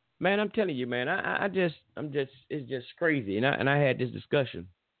 Man, I'm telling you, man, it's just crazy. And I had this discussion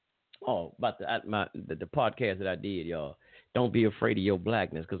about the podcast that I did, y'all. Don't be afraid of your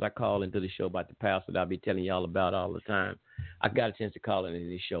blackness, because I call into the show about the pastor that I be telling y'all about all the time. I got a chance to call into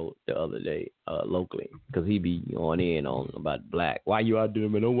this show the other day locally, because he be on about black. Why you out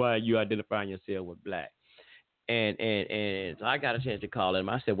doing, man? Why you identifying yourself with black? And so I got a chance to call him.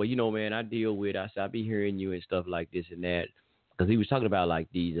 I said, well, man, I be hearing you and stuff like this and that. Because he was talking about like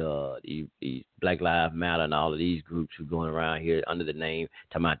these Black Lives Matter and all of these groups who going around here under the name,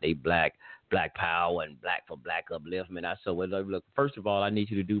 talking about they black power and black for black upliftment. I said, well, look, first of all, I need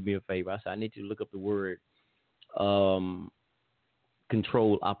you to do me a favor. I said, I need you to look up the word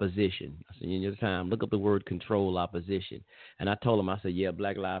control opposition. I said, in your time, look up the word control opposition. And I told him, I said, yeah,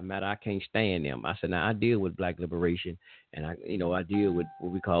 Black Lives Matter, I can't stand them. I said, now I deal with black liberation, and I deal with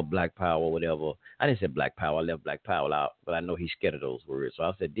what we call black power or whatever. I didn't say black power, I left black power out, but I know he's scared of those words. So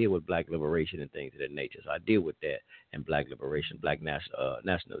I said, deal with black liberation and things of that nature. So I deal with that and black liberation, black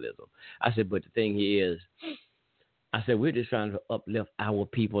nationalism. I said, but the thing is, I said, we're just trying to uplift our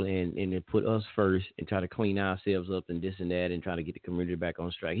people and put us first and try to clean ourselves up and this and that and try to get the community back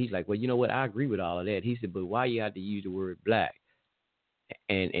on track. He's like, well, you know what? I agree with all of that. He said, but why you have to use the word black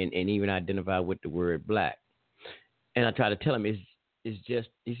and even identify with the word black? And I try to tell him it's just,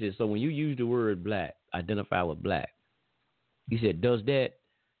 he said, so when you use the word black, identify with black. He said, does that,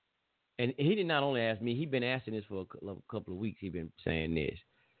 and he did not only ask me, he'd been asking this for a couple of weeks. He'd been saying this.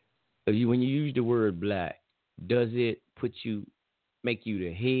 When you use the word black, does it make you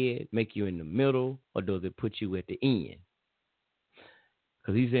the head, make you in the middle, or does it put you at the end?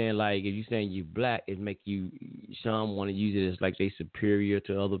 Because he's saying, like, if you're saying you black, it make you, some want to use it as like they superior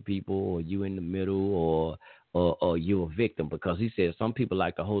to other people, or you in the middle, or you a victim. Because he says some people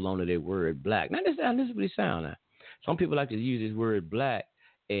like to hold on to their word black. Now, this is what it sounds like. Some people like to use this word black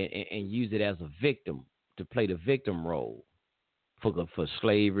and use it as a victim, to play the victim role for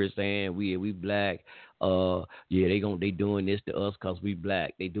slavery, saying we black. They doing this to us because we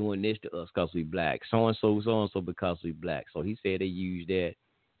black. They doing this to us because we black. So and so because we black. So he said they use that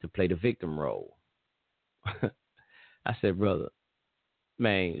to play the victim role. I said, brother,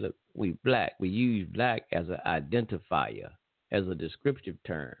 man, look, we black. We use black as an identifier, as a descriptive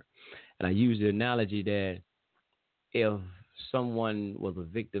term. And I use the analogy that if someone was a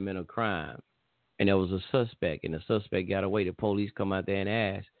victim in a crime and there was a suspect and the suspect got away, the police come out there and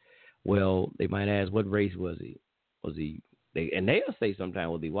ask, well, they might ask, what race was he? And they'll say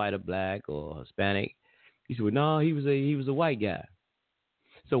sometimes, was he white or black or Hispanic? He said, well, no, he was a white guy.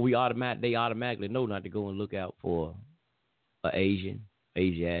 So they automatically know not to go and look out for an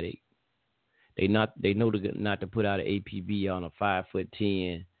Asiatic. They know not to put out an APB on a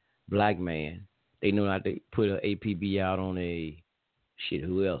 5'10" black man. They know not to put an APB out on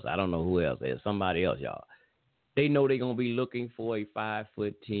who else? I don't know who else. There's somebody else, y'all. They know they're going to be looking for a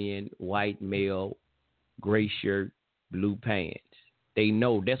 5'10" white male, gray shirt, blue pants. They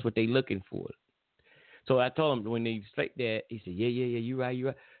know that's what they're looking for. So I told him when they say that, he said, yeah, you're right.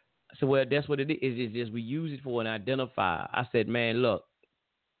 I said, well, that's what it is. It's just we use it for an identifier. I said, man, look,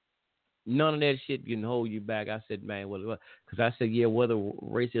 none of that shit can hold you back. I said, man, well, because I said, yeah, whether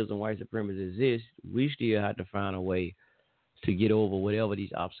racism, white supremacy exists, we still have to find a way to get over whatever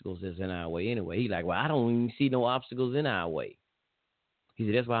these obstacles is in our way anyway. He's like, well, I don't even see no obstacles in our way. He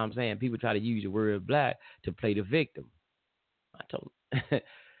said, that's why I'm saying people try to use the word black to play the victim. I told him.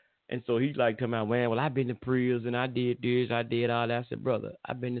 And so he's like, come out, man, well, I've been to prison, I did this, I did all that. I said, brother,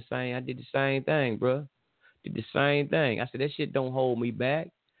 I did the same thing, bro. Did the same thing. I said, that shit don't hold me back.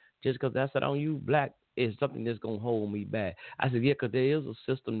 Just because I said, on you, black is something that's going to hold me back. I said, yeah, because there is a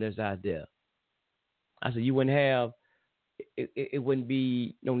system that's out there. I said, you wouldn't have, it wouldn't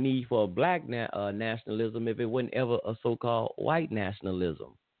be no need for a black nationalism if it wasn't ever a so-called white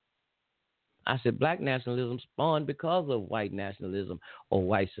nationalism. I said black nationalism spawned because of white nationalism or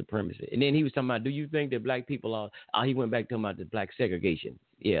white supremacy. And then he was talking about, do you think that black people are, he went back to talking about the black segregation.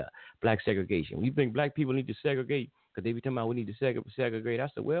 Yeah, black segregation. You think black people need to segregate because they be talking about we need to segregate. I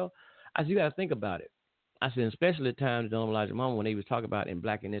said, well, you got to think about it. I said, especially at times, Don Elijah Mama, when they was talking about in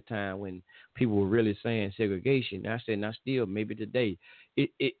black in that time when people were really saying segregation. I said, now still, maybe today,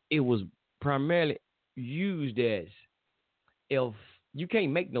 it was primarily used as if you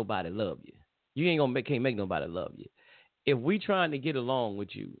can't make nobody love you. You can't make nobody love you. If we trying to get along with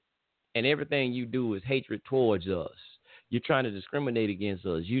you and everything you do is hatred towards us, you're trying to discriminate against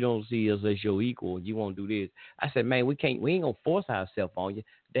us, you don't see us as your equal, you won't do this. I said, man, we ain't going to force ourselves on you.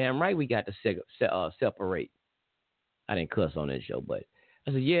 Damn right we got to separate. I didn't cuss on that show, but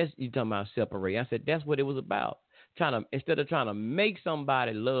I said, yes, you talking about separate. I said, that's what it was about. Instead of trying to make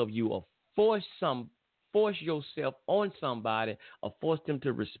somebody love you or force yourself on somebody or force them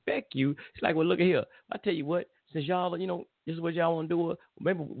to respect you. It's like, well, look at here. I tell you what, since y'all, this is what y'all want to do.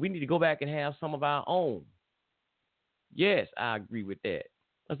 Maybe we need to go back and have some of our own. Yes, I agree with that.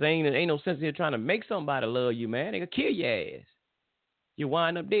 I say, ain't no sense in trying to make somebody love you, man. They gonna kill your ass. You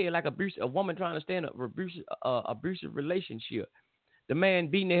wind up dead like a woman trying to stand up abusive relationship. The man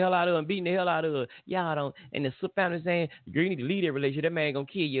beating the hell out of her. Y'all don't. And the family saying, girl, you need to leave that relationship. That man gonna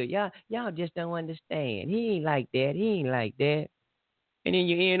kill you. Y'all just don't understand. He ain't like that. And then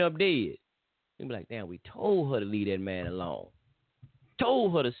you end up dead. You be like, damn, we told her to leave that man alone.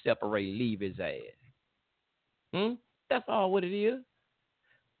 Told her to separate, leave his ass. That's all what it is.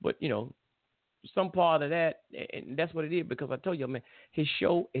 But, some part of that, and that's what it is, because I told you, man, his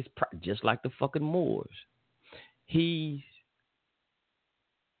show is just like the fucking Moors. He's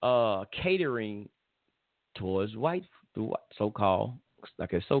catering towards so-called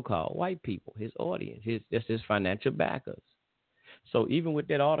white people, his audience, that's his financial backers. So even with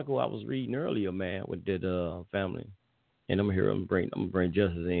that article I was reading earlier, man, with that family, and I'm gonna bring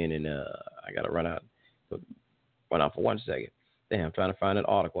Justice in, and I gotta run out for 1 second. Damn, I'm trying to find that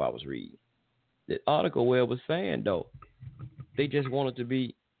article I was reading. The article where it was saying, though, they just wanted to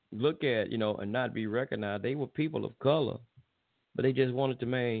be looked at, and not be recognized. They were people of color, but they just wanted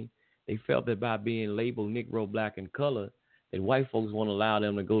to they felt that by being labeled Negro, Black, and color, that white folks won't allow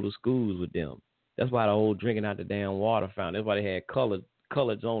them to go to schools with them. That's why the whole drinking out the damn water fountain. That's why they had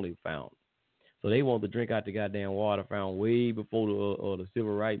coloreds only fountain. So they want to drink out the goddamn water fountain way before the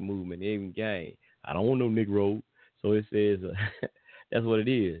civil rights movement even came. I don't want no Negro. So it says that's what it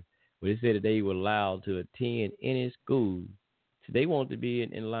is. But it said that they were allowed to attend any school. So they want to be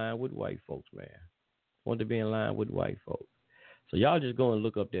in line with white folks, man. Want to be in line with white folks. So y'all just go and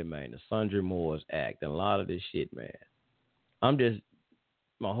look up that, man, the Sundry Moores Act and a lot of this shit, man.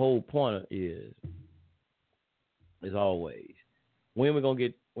 My whole point is always, when we gonna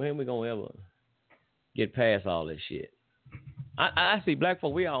ever get past all this shit? I see black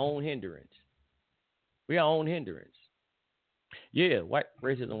folk, we our own hindrance. We our own hindrance. Yeah, white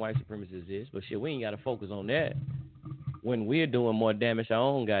racism, white supremacy exists, but shit, we ain't got to focus on that when we're doing more damage to our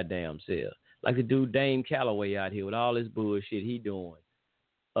own goddamn self. Like the dude Dame Calloway out here with all this bullshit he doing.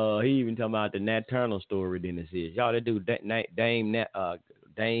 He even talking about the Nat Turner story than this is. Y'all, that dude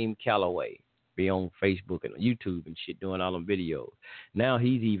Dame Calloway be on Facebook and YouTube and shit doing all them videos. Now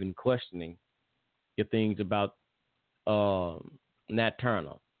he's even questioning the things about Nat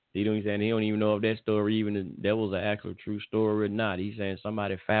Turner. You know what I'm saying? He don't even know if that story that was an actual true story or not. He's saying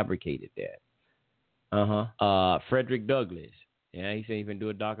somebody fabricated that. Frederick Douglass. Yeah, he said he's gonna do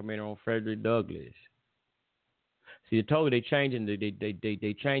a documentary on Frederick Douglass. See, I told you they changing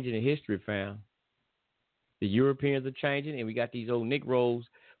the history, fam. The Europeans are changing, and we got these old Negroes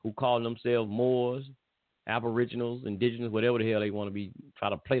who call themselves Moors, Aboriginals, Indigenous, whatever the hell they want to be, try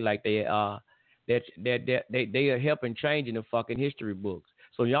to play like they are. They are helping changing the fucking history books.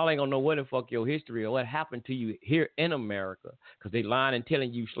 So y'all ain't gonna know what the fuck your history or what happened to you here in America, because they lying and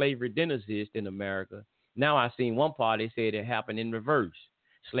telling you slavery didn't exist in America. Now I seen one part, they said it happened in reverse.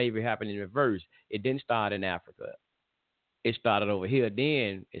 Slavery happened in reverse. It didn't start in Africa. It started over here.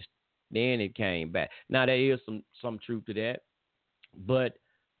 Then it came back. Now there is some truth to that, but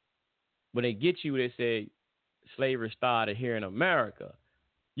when they get you, they say slavery started here in America.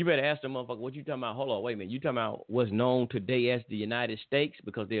 You better ask them, motherfucker, what you talking about? Hold on, wait a minute. You talking about what's known today as the United States?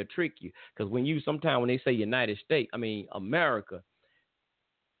 Because they'll trick you. Because when they say United States, I mean America,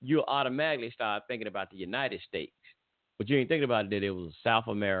 you automatically start thinking about the United States. But you ain't thinking about it that it was South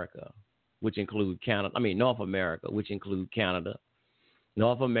America, which include Canada. I mean North America, which include Canada,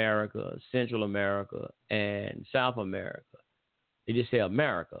 North America, Central America, and South America. They just say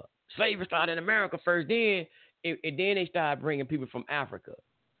America. Slavery started in America first, then they started bringing people from Africa.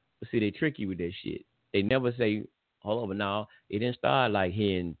 But see, they trick you with that shit. They never say, hold on, but now it didn't start like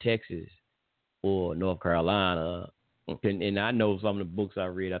here in Texas or North Carolina. And I know some of the books I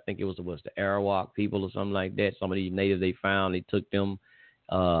read, I think it was the Arawak people or something like that. Some of these natives they found, they took them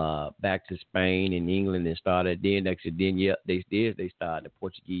back to Spain and England and started. Then they started the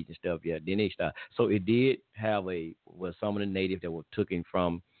Portuguese and stuff. Yeah, then they started. So it did have some of the natives that were taken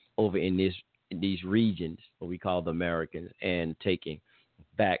from over in these regions, what we call the Americans, and taking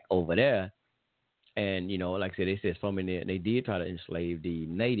back over there. And like I said, they said some in there. They did try to enslave the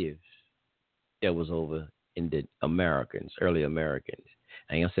natives that was over in the Americans, early Americans.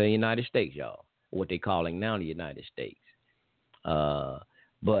 I ain't gonna say United States, y'all. What they calling now the United States. But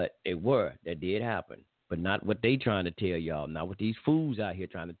that did happen. But not what they trying to tell y'all. Not what these fools out here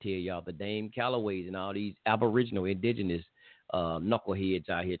trying to tell y'all. The Dame Callaways and all these Aboriginal, indigenous knuckleheads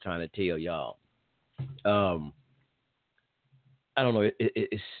out here trying to tell y'all. I don't know.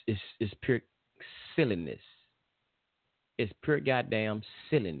 It's pure silliness. It's pure goddamn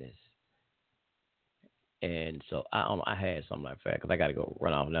silliness. And so I don't know. I had something like that because I got to go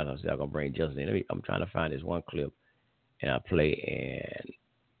run off now. I'm gonna bring Justin in. I'm trying to find this one clip and I play, and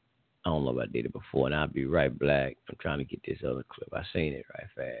I don't know if I did it before, and I'll be right back. I'm trying to get this other clip. I seen it right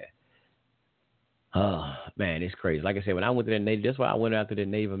fast. Oh man, it's crazy. Like I said, when I went to that that's why I went out to the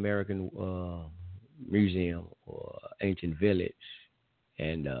Native American museum or ancient village,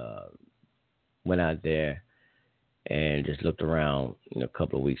 and went out there and just looked around a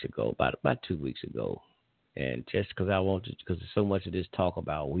couple of weeks ago, about 2 weeks ago. And just because because there's so much of this talk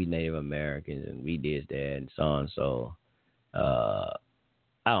about we Native Americans and we this, that, and so on. So, I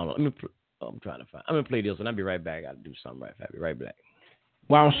don't know. I'm going to play this, and I'll be right back. I got to do something right fast. I'll be right back.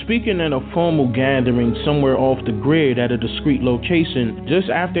 While speaking at a formal gathering somewhere off the grid at a discreet location, just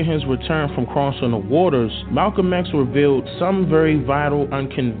after his return from crossing the waters, Malcolm X revealed some very vital,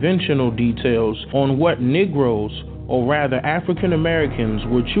 unconventional details on what Negroes, or rather African Americans,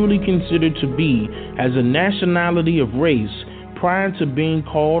 were truly considered to be as a nationality of race prior to being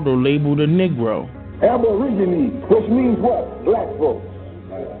called or labeled a Negro. Aborigines, which means what? Black folks.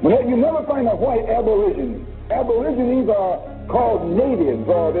 You never find a white aborigine. Aborigines are called natives,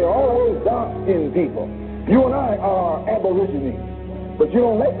 or they're always dark-skinned people. You and I are aborigines, but you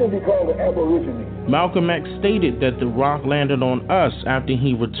don't like to be called an aborigine. Malcolm X stated that the rock landed on us after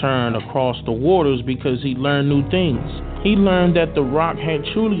he returned across the waters because he learned new things. He learned that the rock had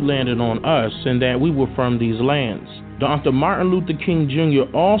truly landed on us and that we were from these lands. Dr. Martin Luther King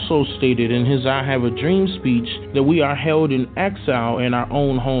Jr. also stated in his I Have a Dream speech that we are held in exile in our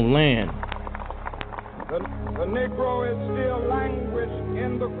own homeland. The Negro is still languished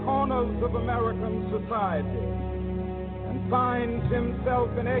in the corners of American society and finds himself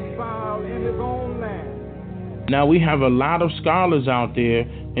in exile in his own land. Now we have a lot of scholars out there,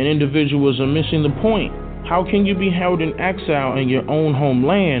 and individuals are missing the point. How can you be held in exile in your own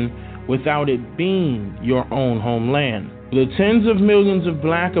homeland without it being your own homeland? The tens of millions of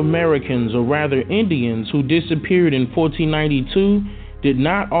black Americans, or rather Indians, who disappeared in 1492 did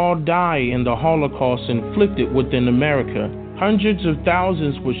not all die in the Holocaust inflicted within America. Hundreds of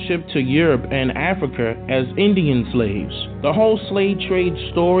thousands were shipped to Europe and Africa as Indian slaves. The whole slave trade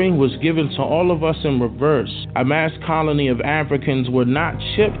story was given to all of us in reverse. A mass colony of Africans were not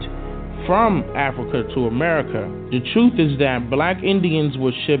shipped from Africa to America. The truth is that black Indians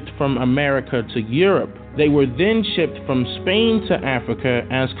were shipped from America to Europe. They were then shipped from Spain to Africa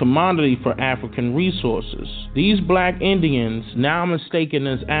as commodity for African resources. These black Indians, now mistaken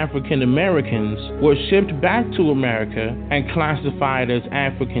as African Americans, were shipped back to America and classified as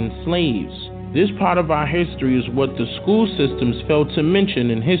African slaves. This part of our history is what the school systems failed to mention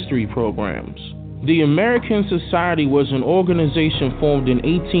in history programs. The American Society was an organization formed in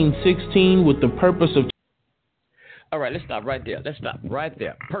 1816 with the purpose of... All right, let's stop right there.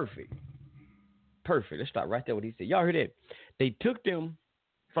 Perfect. Let's stop right there what he said. Y'all heard that? They took them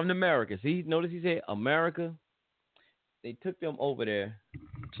from the Americas. See, notice he said America. They took them over there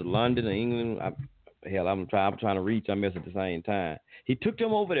to London or England. I'm trying to reach. I mess at the same time. He took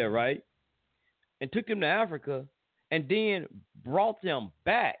them over there, right? And took them to Africa and then brought them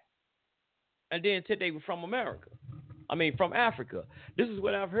back. And then said they were from from Africa. This is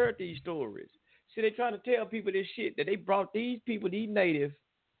what I've heard these stories. See, they trying to tell people this shit, that they brought these people, these natives,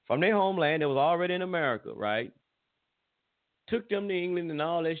 from their homeland that was already in America, right? Took them to England and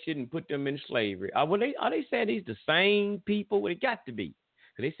all that shit and put them in slavery. Are they saying these the same people? Well, it got to be.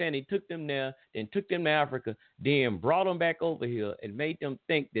 Because they saying they took them there, then took them to Africa, then brought them back over here and made them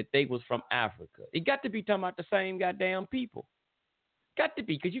think that they was from Africa. It got to be talking about the same goddamn people. Got to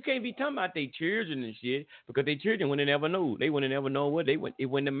be, because you can't be talking about their children and shit, because their children wouldn't never know. They wouldn't never know what it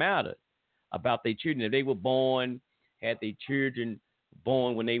wouldn't have mattered about their children. If they were born, had their children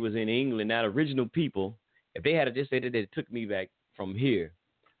born when they was in England, not original people, if they had just said that they took me back from here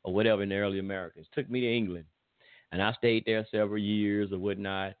or whatever in the early Americans, took me to England, and I stayed there several years or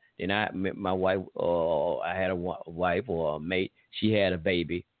whatnot, then I met my wife, I had a wife or a mate, she had a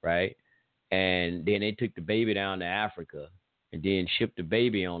baby, right? And then they took the baby down to Africa and then shipped the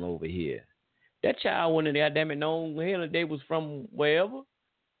baby on over here. That child wouldn't have goddamn it known hell if they was from wherever.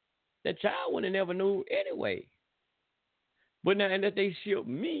 That child wouldn't have never knew anyway. But now that they shipped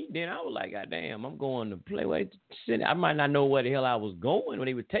me, then I was like, goddamn, I'm going to play. I might not know where the hell I was going when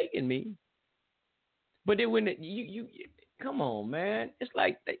they were taking me. But then when you come on, man. It's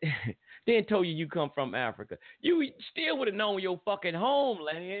like they then told you come from Africa. You still would have known your fucking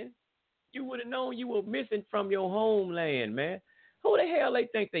homeland. You would have known you were missing from your homeland, man. Who the hell they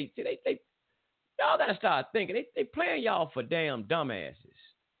think they y'all gotta start thinking. They playing y'all for damn dumbasses.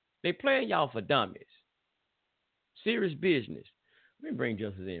 They playing y'all for dummies. Serious business. Let me bring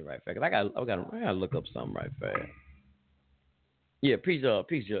Justice in right fast. I gotta look up something right fast. Yeah, peace,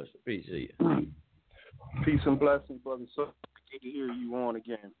 Justice. Peace to you. Peace and blessings, brother. So good to hear you on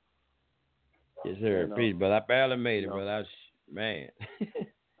again. Yes, sir. Peace, brother. I barely made it, brother. Man.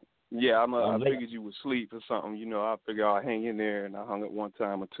 Yeah, I figured you would sleep or something. I figured I'd hang in there, and I hung up one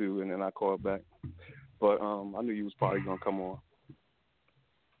time or two, and then I called back. But I knew you was probably going to come on.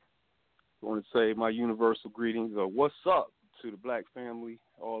 I want to say my universal greetings of what's up to the black family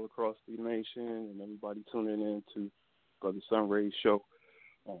all across the nation and everybody tuning in to Brother Sunray's show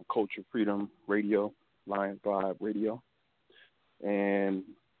on Culture Freedom Radio, Lion Vibe Radio. And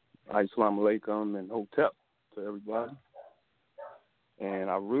Assalamu alaikum and hotep to everybody. And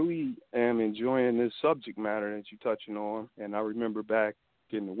I really am enjoying this subject matter that you're touching on. And I remember back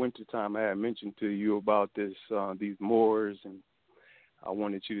in the wintertime, I had mentioned to you about these Moors, and I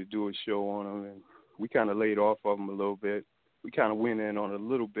wanted you to do a show on them. And we kind of laid off of them a little bit. We kind of went in on it a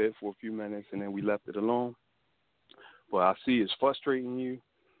little bit for a few minutes, and then we left it alone. But I see it's frustrating you.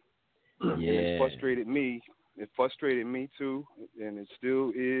 Yeah. And it frustrated me. It frustrated me, too, and it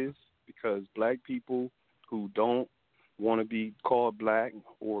still is, because black people who don't want to be called black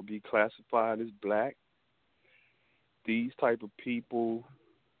or be classified as black these type of people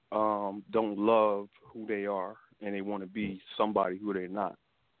don't love who they are, and they want to be somebody who they're not.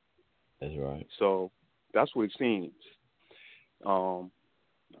 That's right. So that's what it seems.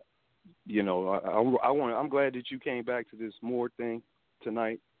 You know, I'm glad that you came back to this Moore thing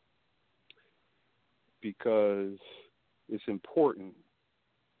tonight, because it's important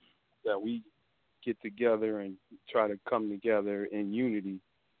that we get together and try to come together in unity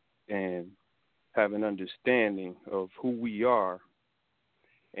and have an understanding of who we are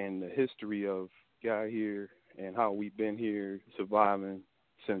and the history of got here and how we've been here surviving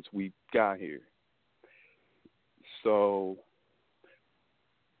since we got here. So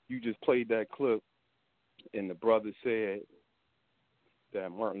you just played that clip, and the brother said that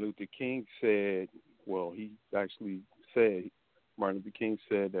Martin Luther King said, well, he actually said, Martin Luther King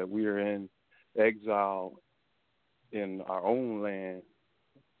said that we are in exile in our own land,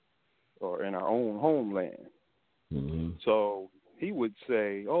 or in our own homeland. Mm-hmm. So he would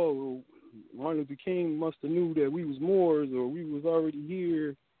say, oh, Martin Luther King must have knew that we was Moors, or we was already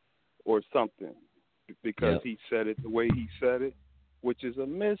here, or something, because he said it the way he said it, which is a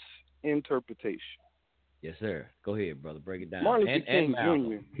misinterpretation. Yes, sir. Go ahead, brother. Break it down. Martin Luther King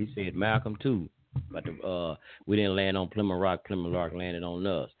Malcolm. Jr. He said Malcolm too, but we didn't land on Plymouth Rock. Plymouth Rock landed on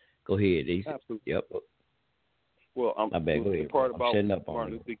us. Go ahead. He said, absolutely. Yep. Well, My bad. Go ahead. Part I'm about shutting up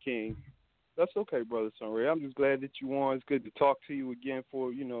Martin on Luther King. That's okay, Brother Sunray. I'm just glad that you on. It's good to talk to you again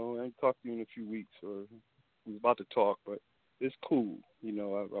for, you know, I ain't talked to you in a few weeks, or we was about to talk, but it's cool. You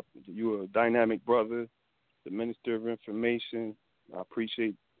know, you're a dynamic brother, the Minister of Information. I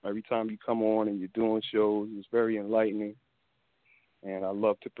appreciate every time you come on and you're doing shows. It's very enlightening, and I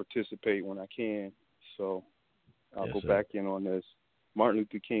love to participate when I can. So I'll go back in on this. Martin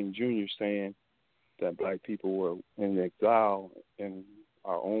Luther King Jr. saying that black people were in exile in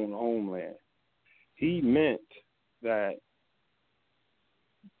our own homeland. He meant that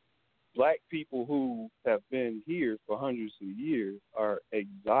black people who have been here for hundreds of years are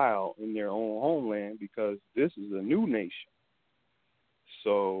exiled in their own homeland, because this is a new nation.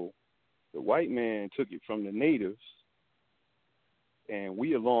 So the white man took it from the natives, and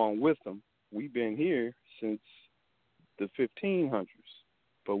we along with them. We've been here since the 1500s,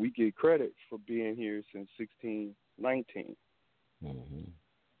 but we get credit for being here since 1619. Mm-hmm.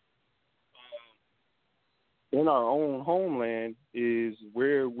 In our own homeland is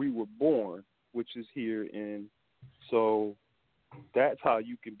where we were born, which is here in. So that's how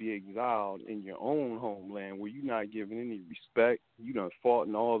you can be exiled in your own homeland, where you're not given any respect. You done fought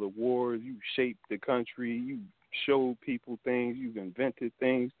in all the wars. You shaped the country. You showed people things. You've invented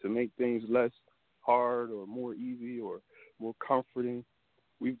things to make things less hard or more easy or more comforting.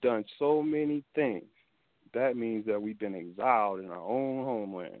 We've done so many things. That means that we've been exiled in our own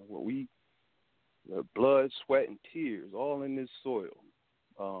homeland, where we blood, sweat, and tears all in this soil,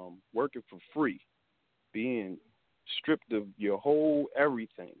 working for free, being stripped of your whole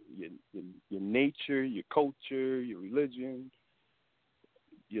everything, your nature, your culture, your religion,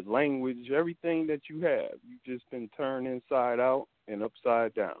 your language, everything that you have. You've just been turned inside out and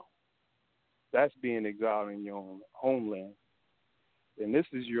upside down. That's being exiled in your own homeland. And this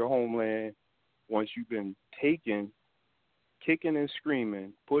is your homeland once you've been taken, kicking and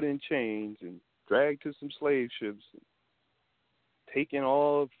screaming, put in chains, and dragged to some slave ships, taken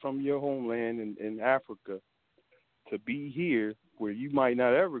all from your homeland in Africa to be here, where you might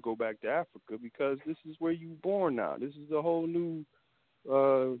not ever go back to Africa, because this is where you're born now. This is a whole new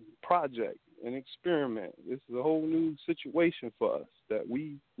project, an experiment. This is a whole new situation for us that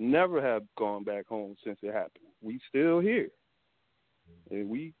we never have gone back home since it happened. We still here. And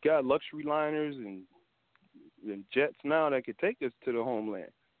we got luxury liners and jets now that could take us to the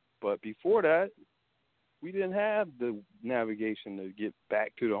homeland. But before that, we didn't have the navigation to get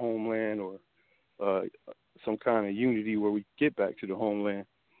back to the homeland, or some kind of unity where we get back to the homeland.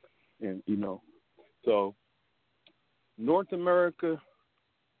 And, you know, so North America,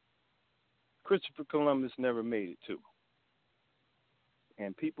 Christopher Columbus never made it to.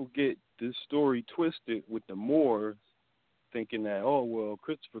 And people get this story twisted with the Moors, thinking that, oh, well,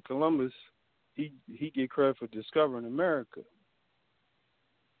 Christopher Columbus, he get credit for discovering America.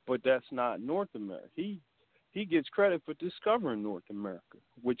 But that's not North America. He gets credit for discovering North America,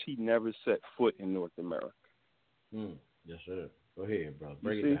 which he never set foot in North America. Yes, sir. Go ahead, brother.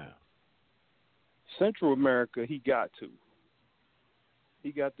 Break it down. Central America, he got to.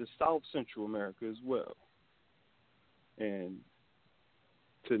 He got to South Central America as well. And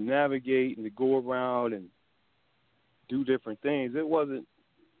to navigate and to go around and do different things, it wasn't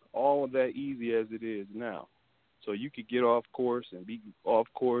all that easy as it is now. So you could get off course and be off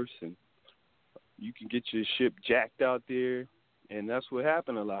course and you can get your ship jacked out there, and that's what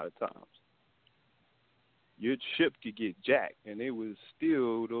happened a lot of times. Your ship could get jacked, and they would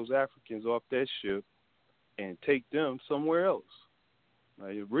steal those Africans off that ship and take them somewhere else.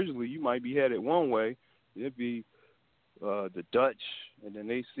 Like originally, you might be headed one way. It'd be the Dutch, and then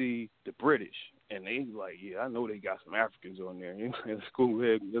they see the British, and they like, yeah, I know they got some Africans on there. Let's go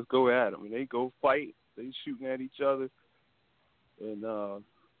ahead, let's go at them. And they go fight. They shooting at each other, and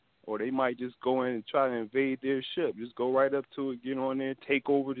or they might just go in and try to invade their ship. Just go right up to it, get on there, take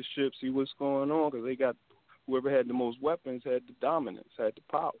over the ship, see what's going on, because they got whoever had the most weapons had the dominance, had the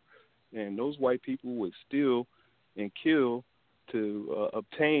power, and those white people would steal and kill to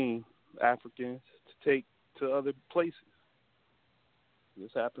obtain Africans to take to other places.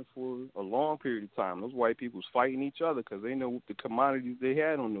 This happened for a long period of time. Those white people was fighting each other because they know the commodities they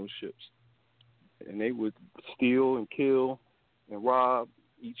had on those ships. And they would steal and kill and rob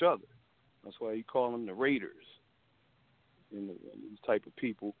each other. That's why you call them the raiders. And these type of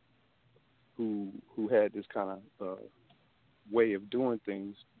people who had this kind of way of doing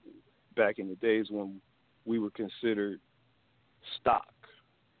things back in the days when we were considered stock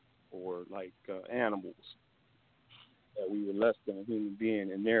or like animals. That we were less than a human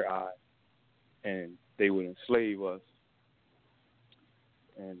being in their eye, and they would enslave us.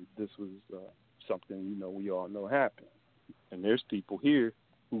 And this was something, we all know happened. And there's people here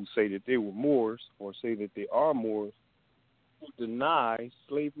who say that they were Moors or say that they are Moors who deny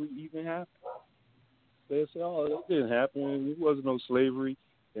slavery even happened. They say, oh, that didn't happen. There wasn't no slavery.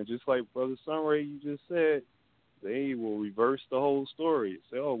 And just like Brother Sunray, you just said, they will reverse the whole story.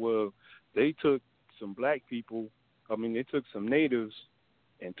 Say, oh, well, they took some black people, they took some natives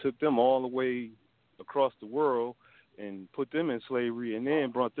and took them all the way across the world and put them in slavery and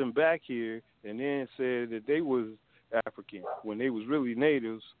then brought them back here and then said that they was African when they was really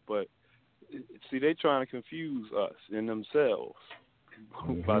natives. But, see, they trying to confuse us and themselves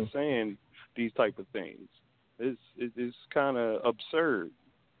by saying these type of things. It's kind of absurd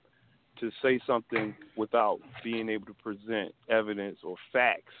to say something without being able to present evidence or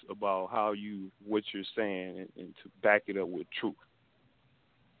facts about what you're saying and to back it up with truth.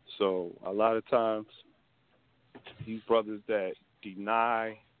 So a lot of times these brothers that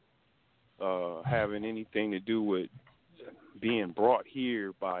deny having anything to do with being brought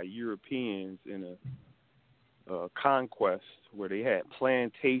here by Europeans in a conquest where they had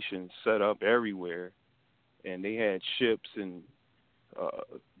plantations set up everywhere and they had ships and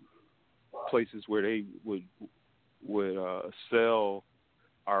places where they would sell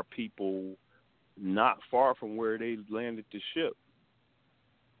our people not far from where they landed the ship.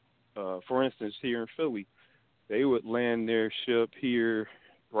 For instance, here in Philly, they would land their ship here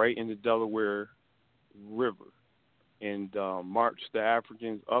right in the Delaware River and march the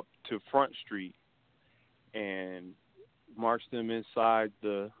Africans up to Front Street and march them inside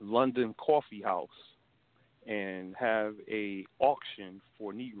the London Coffee House and have a auction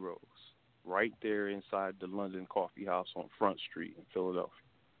for Negroes right there inside the London Coffee House on Front Street in Philadelphia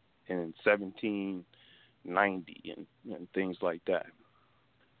in 1790 and things like that.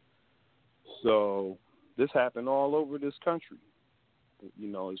 So this happened all over this country.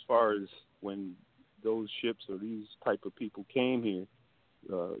 As far as when those ships or these type of people came here,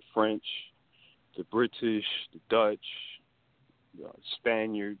 French, the British, the Dutch,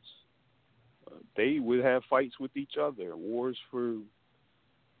 Spaniards, they would have fights with each other, wars for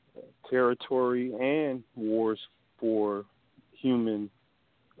territory and wars for human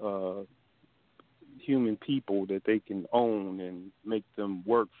people that they can own and make them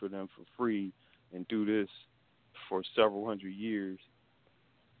work for them for free and do this for several hundred years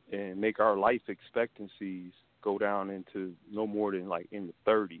and make our life expectancies go down into no more than like in the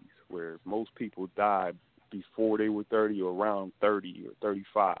 30s, where most people died before they were 30 or around 30 or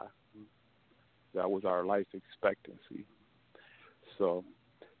 35. That was our life expectancy. So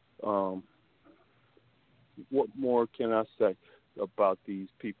what more can I say about these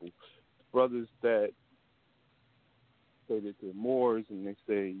people? Brothers that say that they're Moors and they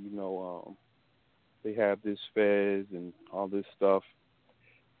say, they have this fez and all this stuff.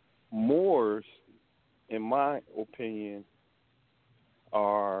 Moors, in my opinion,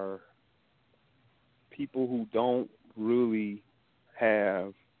 are people who don't really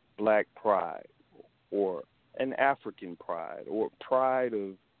have black pride or an African pride or pride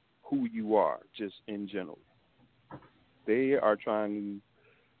of who you are, just in general. They are trying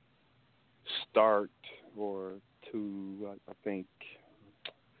to start or to, I think,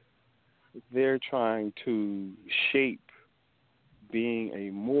 they're trying to shape being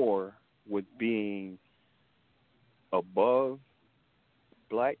a Moor with being above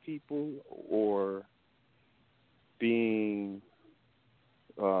black people or being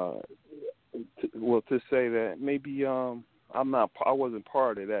to say that maybe I wasn't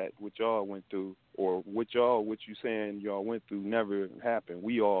part of that what y'all went through, or what you saying y'all went through never happened.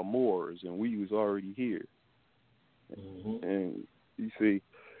 We all Moors and we was already here. Mm-hmm. And you see,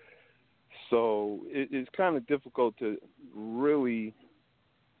 so it's kind of difficult to really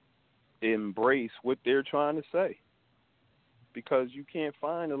embrace what they're trying to say, because you can't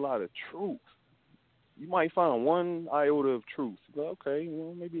find a lot of truth. You might find one iota of truth. Okay,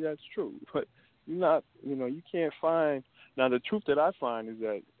 well, maybe that's true, but you can't find. Now, the truth that I find is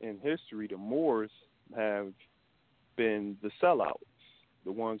that in history, the Moors have been the sellouts,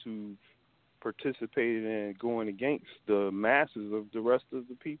 the ones who participated in going against the masses of the rest of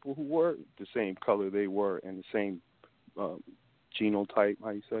the people who were the same color they were and the same genotype,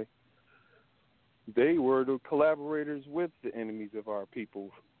 how you say. They were the collaborators with the enemies of our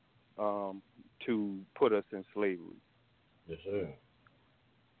people to put us in slavery. Yes, sir.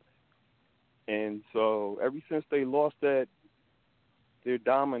 And so ever since they lost their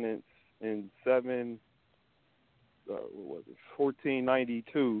dominance in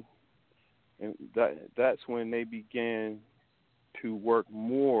 1492, and that's when they began to work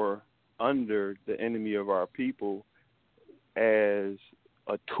more under the enemy of our people as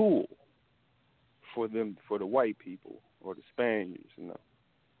a tool for them, for the white people or the Spaniards.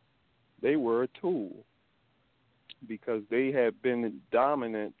 They were a tool, because they had been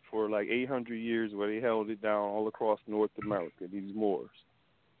dominant for like 800 years, where they held it down all across North America, these Moors.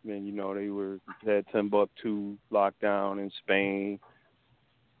 Then, they had Timbuktu locked down in Spain,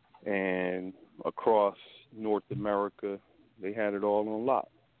 and across North America, they had it all on lock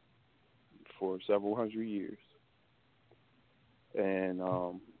for several hundred years. And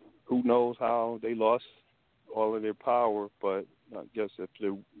who knows how they lost all of their power, but I guess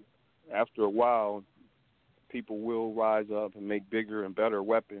after a while, people will rise up and make bigger and better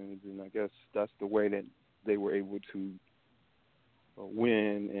weapons, and I guess that's the way that they were able to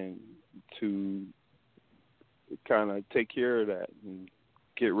win and to kind of take care of that and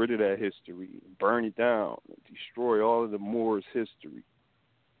get rid of that history, burn it down, destroy all of the Moors' history.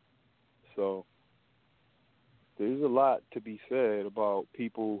 So there's a lot to be said about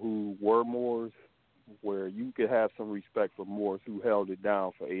people who were Moors, where you could have some respect for Moors who held it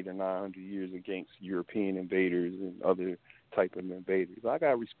down for 800 or 900 years against European invaders and other type of invaders. I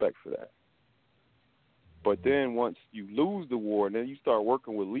got respect for that. But then once you lose the war, then you start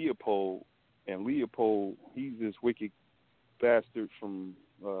working with Leopold, and Leopold, he's this wicked bastard from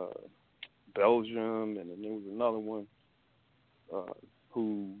Belgium, and then there was another one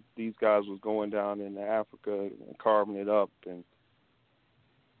who these guys was going down into Africa and carving it up, and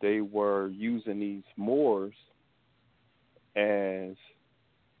they were using these Moors as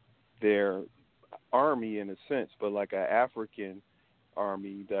their army in a sense, but like an African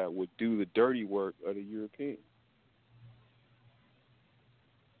army that would do the dirty work of the Europeans.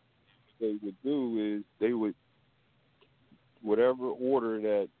 What they would do is they would, whatever order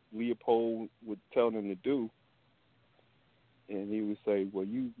that Leopold would tell them to do, and he would say, well,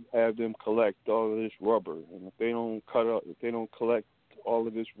 you have them collect all of this rubber, and if they don't collect all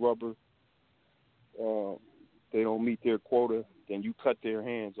of this rubber, they don't meet their quota, then you cut their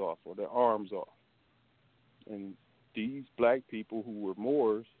hands off or their arms off. And these black people who were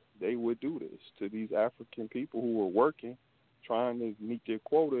Moors, they would do this to these African people who were working, trying to meet their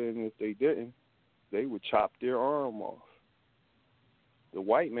quota, and if they didn't, they would chop their arm off. The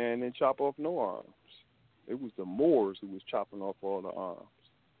white man didn't chop off no arms. It was the Moors who was chopping off all the arms.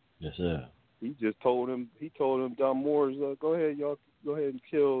 Yes, sir. He told them, dumb Moors, go ahead, y'all, go ahead and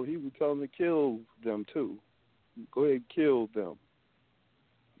kill. He would tell them to kill them too. Go ahead and kill them.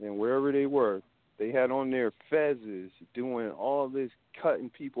 And wherever they were, they had on their fezzes, doing all this, cutting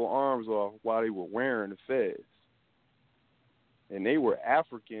people's arms off while they were wearing the fez. And they were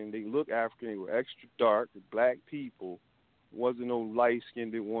African. They looked African. They were extra dark, black people. Wasn't no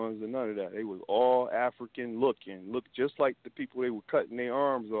light-skinned ones or none of that. They was all African looking. Looked just like the people they were cutting their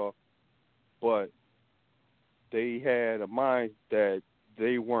arms off. But they had a mind that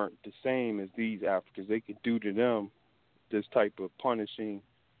they weren't the same as these Africans. They could do to them this type of punishing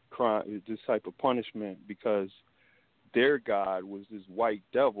crime, this type of punishment, because their God was this white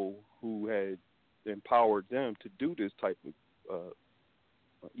devil who had empowered them to do this type of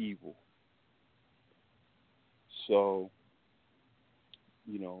evil. So,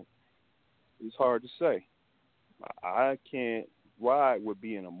 it's hard to say. I can't ride with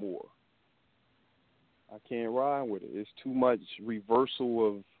being a Moor. I can't ride with it. It's too much reversal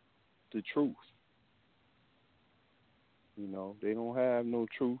of the truth. You know, they don't have no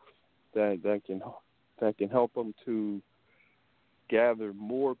truth that can help them to gather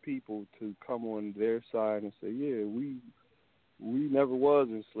more people to come on their side and say, yeah, we never was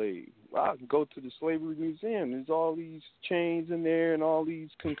enslaved. I can go to the Slavery Museum. There's all these chains in there and all these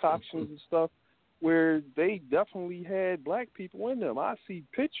concoctions and stuff where they definitely had black people in them. I see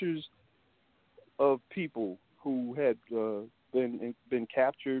pictures of people who had been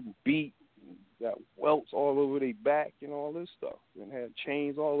captured, beat, got welts all over their back and all this stuff, and had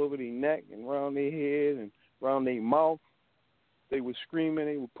chains all over their neck and around their head and around their mouth. They were screaming.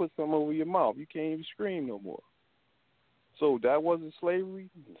 They would put something over your mouth. You can't even scream no more. So that wasn't slavery.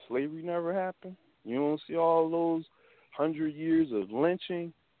 Slavery never happened. You don't see all those 100 years of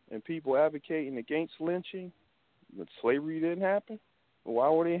lynching and people advocating against lynching. But slavery didn't happen. Why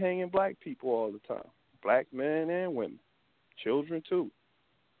were they hanging black people all the time? Black men and women, children too.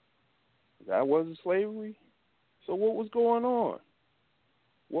 That wasn't slavery. So what was going on?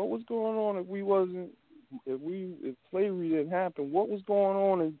 What was going on if slavery didn't happen? What was going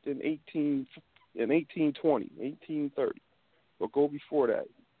on in 1820, 1830, or go before that?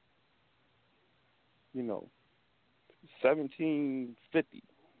 1750.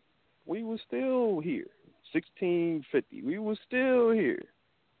 We were still here. 1650. We were still here.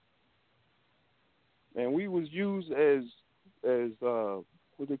 And we was used as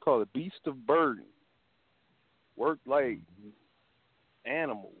what they call it, beast of burden. Worked like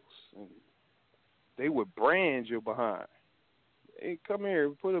animals. And they would brand you behind. Hey, come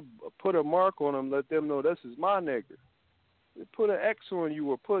here, put a mark on them, let them know this is my nigger. They put an X on you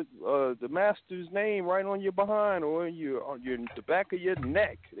or put the master's name right on your behind or on the back of your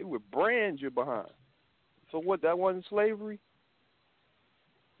neck. They would brand you behind. So what? That wasn't slavery.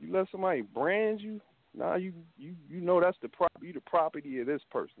 You let somebody brand you. Now you know that's the property of this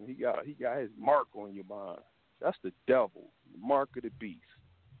person. He got his mark on your behind. That's the devil, the mark of the beast.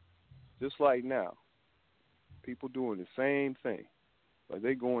 Just like now, people doing the same thing. Like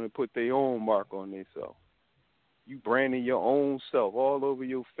they going to put their own mark on themselves. You branding your own self all over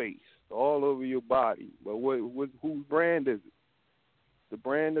your face, all over your body. But whose brand is it? The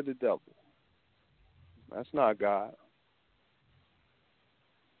brand of the devil. That's not God.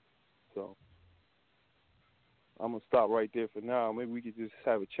 So I'm going to stop right there for now. Maybe we could just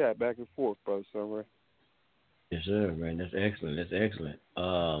have a chat back and forth, Brother Sunray. Yes, sir, man. That's excellent.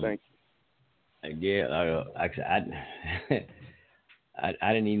 Thank you. Yeah, actually,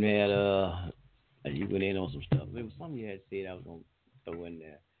 I didn't even have you went in on some stuff. There was something you had said I was gonna throw in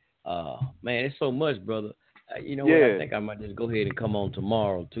there. Man, it's so much, brother. What? I think I might just go ahead and come on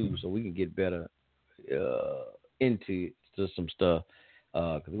tomorrow too, so we can get better into some stuff.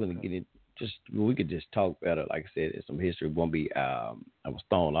 Because we're gonna get it. We could just talk better. Like I said, some history won't be. I was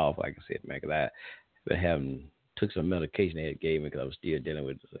thrown off, like I said, man, because I been took some medication they had gave me because I was still dealing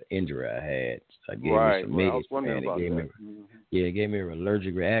with the injury I had. So I gave me some meds. I was wondering about that. Yeah, it gave me an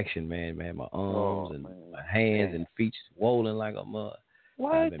allergic reaction, man. My arms and my hands and feet swollen like a mud.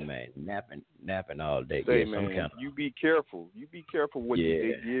 What? I've been, man, napping all day. Say, man, you be careful. You be careful what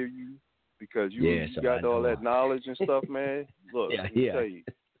they give you because you got all that knowledge and stuff, man. Look, let me tell you,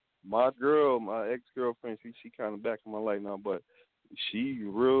 my ex-girlfriend, she kind of back in my life now, but she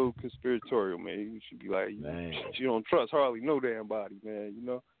real conspiratorial, man. You should be like, she don't trust hardly no damn body, man,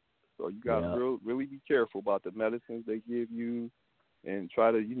 So you got to really be careful about the medicines they give you and try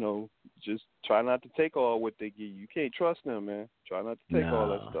to, just try not to take all what they give you. You can't trust them, man. Try not to take all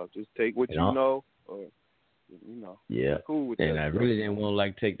that stuff. Just take what you know. Or, yeah. Cool with and that I stuff. really didn't want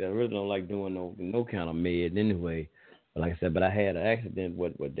to take that. I really don't like doing no kind of med anyway. But like I said, I had an accident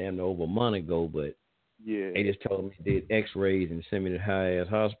what damn near over a month ago, but they just told me they did X-rays and sent me to the high-ass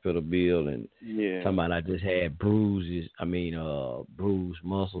hospital bill and talking about I just had bruised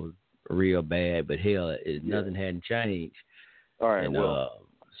muscles real bad, but hell, nothing hadn't changed. All right, and,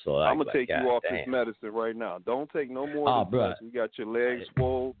 so I'm going to take you off this medicine right now. Don't take no more of this medicine. You got your legs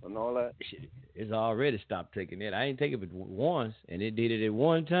swole and all that. It's already stopped taking it. I didn't take it but once, and it did it at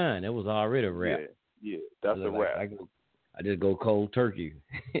one time. It was already a wrap. Yeah, that's a wrap. I just go cold turkey.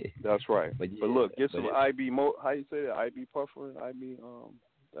 That's right. But look, get some IB. How you say that? IB puffer, IB.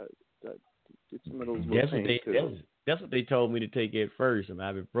 That get some of those. That's what they told me to take at first. Some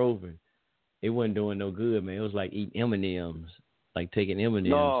ibuprofen. It wasn't doing no good, man. It was like eating M&Ms, like taking M&Ms.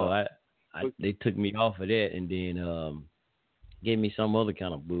 No. So they took me off of that and then gave me some other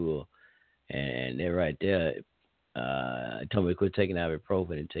kind of bull. And they're right there. Told me to quit taking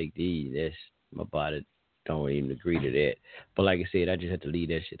ibuprofen and take these. That's my body. Don't even agree to that. But like I said, I just had to leave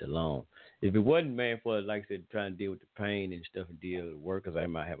that shit alone. If it wasn't, man, for, like I said, trying to deal with the pain and stuff and deal with work, because I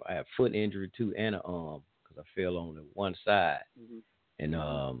have foot injury too and an arm, because I fell on the one side. Mm-hmm. And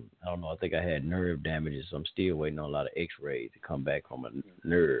I don't know, I think I had nerve damages, so I'm still waiting on a lot of x-rays to come back from a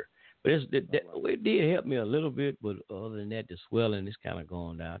nerve. But it did help me a little bit, but other than that, the swelling is kind of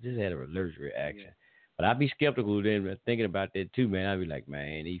going down. I just had an allergic reaction. Yeah. But I'd be skeptical then thinking about that too, man. I'd be like,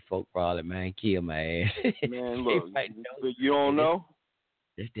 man, these folk probably, man, kill my ass. Man, look, you don't know?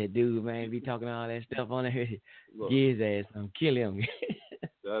 That's that dude, man, be talking all that stuff on there. Get his ass, kill him.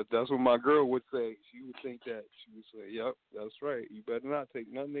 That's what my girl would say. She would think that. She would say, yep, that's right. You better not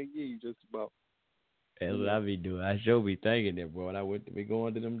take nothing they give you, just about. That's what I be doing. I sure be thinking that, bro. When I went to be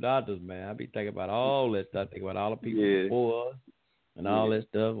going to them doctors, man, I be thinking about all that stuff. Thinking about all the people before us and all that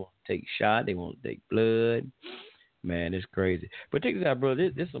stuff. Want to take shot. They want to take blood. Man, it's crazy. But check this out, bro.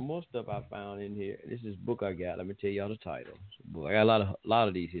 There's some more stuff I found in here. This is a book I got. Let me tell y'all the title. I got a lot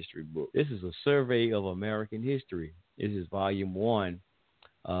of these history books. This is a survey of American history. This is volume 1.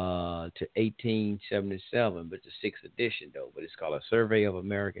 To 1877, but it's the 6th edition though. But it's called A Survey of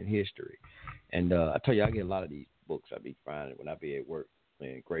American History, and I tell you, I get a lot of these books. I be finding when I be at work,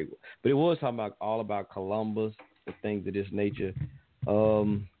 man, great. But it was talking about all about Columbus and things of this nature.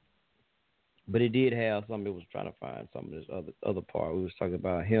 But it did have something. It was trying to find some of this other part. We was talking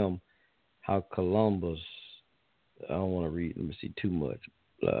about him, how Columbus. I don't want to read. Let me see too much.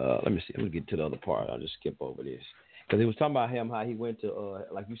 Let me see. I'm gonna get to the other part. I'll just skip over this. Because it was talking about him, how he went to,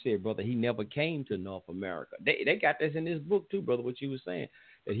 like you said, brother, he never came to North America. They got this in this book too, brother, what you were saying.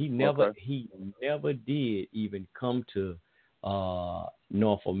 That he never did even come to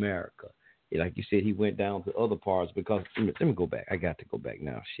North America. Like you said, he went down to other parts because, let me go back. I got to go back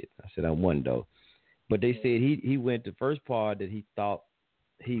now. Shit. I said I won, though. But they said he went the first part that he thought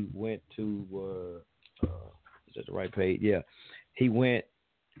he went to, is that the right page? Yeah. He went.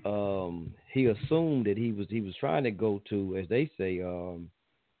 He assumed that he was trying to go to, as they say,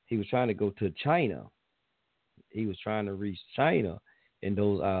 he was trying to go to China. He was trying to reach China in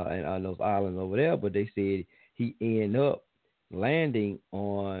those islands over there, but they said he ended up landing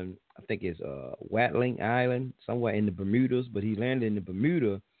on, I think it's Watling Island, somewhere in the Bermudas, but he landed in the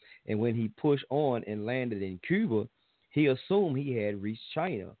Bermuda, and when he pushed on and landed in Cuba, he assumed he had reached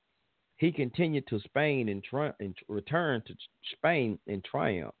China. He continued to Spain and returned to Spain in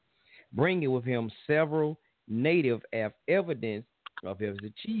triumph, bringing with him several native evidence of his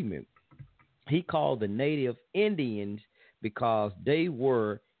achievement. He called the native Indians because they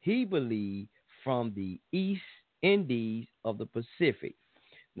were, he believed, from the East Indies of the Pacific.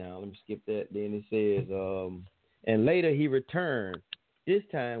 Now, let me skip that. Then it says, and later he returned, this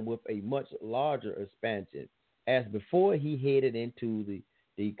time with a much larger expansion. As before, he headed into the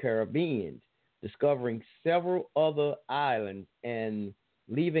Caribbean, discovering several other islands and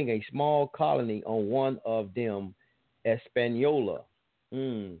leaving a small colony on one of them, Hispaniola.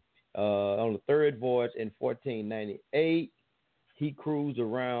 On the third voyage in 1498, he cruised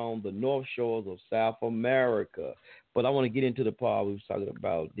around the north shores of South America. But I want to get into the part we was talking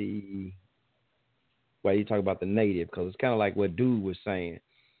about you talk about the native, because it's kind of like what dude was saying.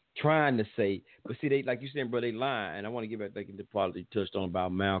 Trying to say, but see, they, like you said, bro, they lying. And I want to get back to the part they touched on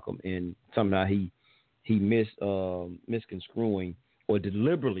about Malcolm and somehow he misconstruing or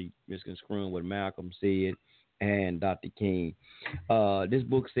deliberately misconstruing what Malcolm said and Dr. King. This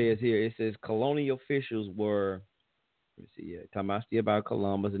book says here, it says colonial officials were, let me see, talking about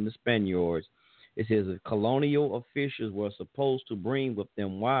Columbus and the Spaniards. It says that colonial officials were supposed to bring their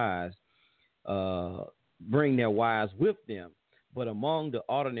wives with them. But among the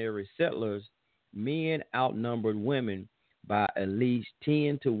ordinary settlers, men outnumbered women by at least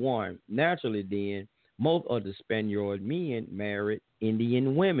 10 to 1. Naturally, then, most of the Spaniard men married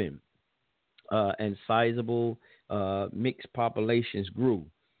Indian women, and sizable mixed populations grew.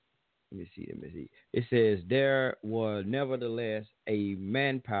 Let me see. It says there was nevertheless a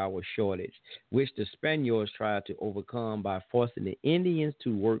manpower shortage, which the Spaniards tried to overcome by forcing the Indians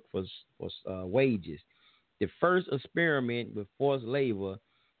to work for wages. The first experiment with forced labor,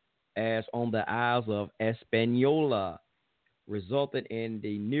 as on the Isles of Hispaniola, resulted in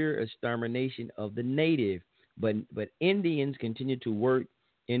the near extermination of the native. But Indians continued to work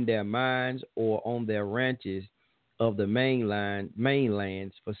in their mines or on their ranches of the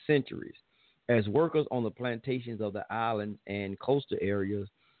mainlands for centuries. As workers on the plantations of the islands and coastal areas,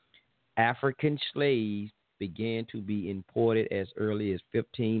 African slaves began to be imported as early as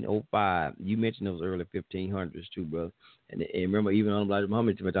 1505. You mentioned those early 1500s too, brother. And remember, even on Elijah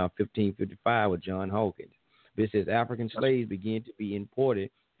Muhammad, it's about 1555 with John Hawkins. But it says African slaves began to be imported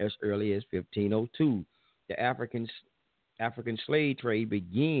as early as 1502. The African slave trade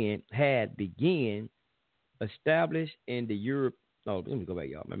began established in the Europe. Oh, let me go back,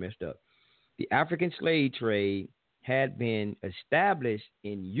 y'all. I messed up. The African slave trade had been established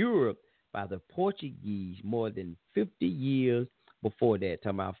in Europe by the Portuguese more than 50 years before that.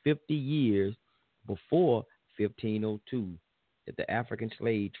 Talking about 50 years before 1502, that the African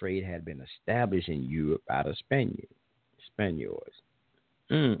slave trade had been established in Europe by the Spaniards.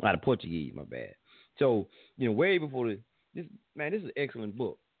 Out of Portuguese, my bad. So, way before this is an excellent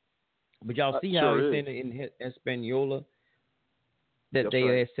book. But y'all see how it's in Hispaniola that they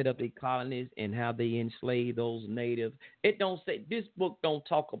had set up their colonies and how they enslaved those natives. It don't say, this book don't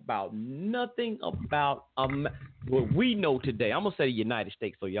talk about nothing about what we know today. I'm going to say the United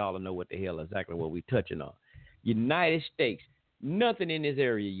States so y'all know what the hell exactly what we touching on. United States, nothing in this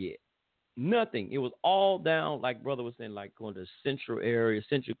area yet. Nothing. It was all down, like brother was saying, like going to Central area,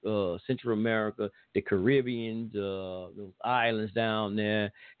 Central America, the Caribbean, those islands down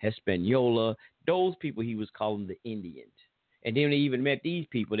there, Hispaniola. Those people he was calling the Indians. And then when they even met these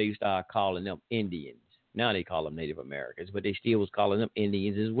people, they started calling them Indians. Now they call them Native Americans, but they still was calling them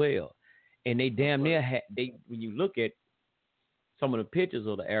Indians as well. And they damn near had, when you look at some of the pictures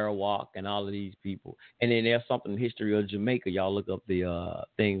of the Arawak and all of these people, and then there's something in the history of Jamaica. Y'all look up the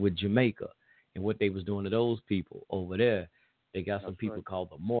thing with Jamaica and what they was doing to those people over there. They got some people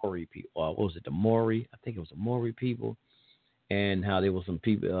called the Maori people. What was it, the Maori? I think it was the Maori people. And how there was some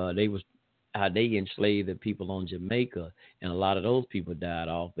people, how they enslaved the people on Jamaica, and a lot of those people died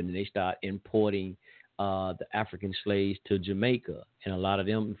off, and then they start importing the African slaves to Jamaica, and a lot of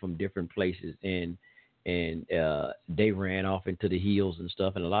them from different places, and they ran off into the hills and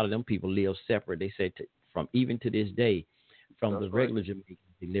stuff, and a lot of them people live separate. They said from even to this day, from the regular Jamaicans,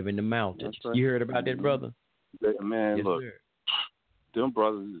 they live in the mountains. You heard about that, brother? Man, yes, look, sir. Them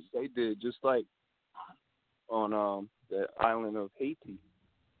brothers, they did just like on the island of Haiti.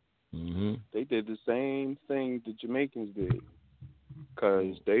 Mm-hmm. They did the same thing the Jamaicans did,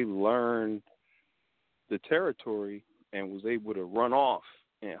 because they learned the territory and was able to run off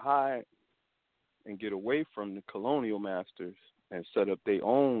and hide and get away from the colonial masters and set up their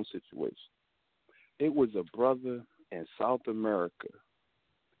own situation. It was a brother in South America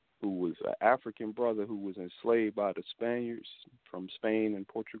who was an African brother who was enslaved by the Spaniards from Spain and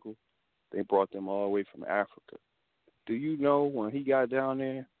Portugal. They brought them all the way from Africa. Do you know when he got down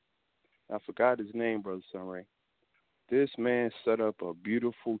there? I forgot his name, Brother Sunray. This man set up a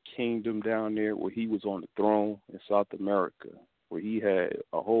beautiful kingdom down there where he was on the throne in South America, where he had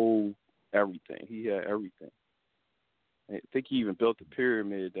a whole everything. He had everything. I think he even built a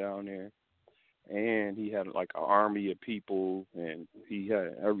pyramid down there, and he had like an army of people, and he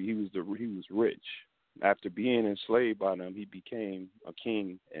was rich. After being enslaved by them, he became a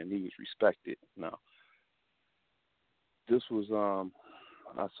king, and he was respected. Now, this was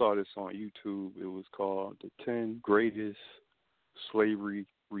I saw this on YouTube. It was called The 10 Greatest Slavery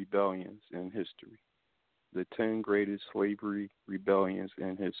Rebellions in History. The 10 Greatest Slavery Rebellions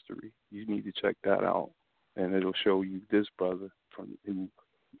in History. You need to check that out, and it'll show you this brother from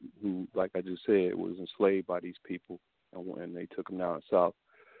who, like I just said, was enslaved by these people, and when they took him down to South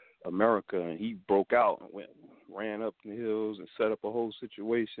America, and he broke out and ran up in the hills and set up a whole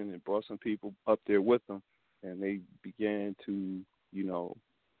situation and brought some people up there with him, and they began to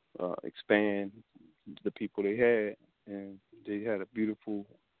expand the people they had, and they had a beautiful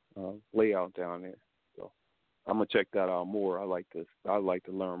layout down there. So I'm gonna check that out more. I like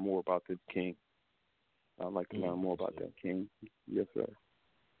to learn more about the king. I'd like to learn more about that king. Yes, sir.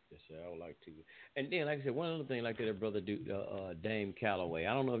 Yes, sir. I would like to. And then, like I said, one other thing, like that brother Dame Calloway.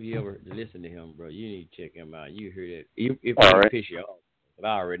 I don't know if you ever listen to him, bro. You need to check him out. You hear that? If he piss you off. But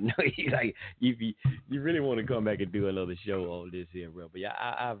I already know you really want to come back and do another show on this here, bro. But yeah,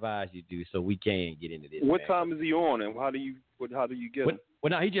 I advise you do so we can get into this. What time is he on, and how do you get him? Well,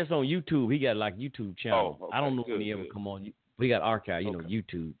 now he just on YouTube. He got like YouTube channel. Oh, okay, I don't know when he ever come on. But he got archive,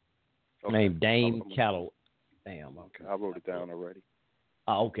 YouTube. Named Dame Calloway. Damn. Okay, I wrote it down already.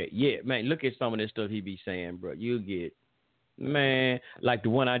 Oh, okay. Yeah, man. Look at some of this stuff he be saying, bro. You get. Man, like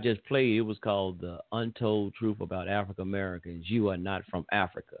the one I just played, it was called The Untold Truth About African Americans. You are not from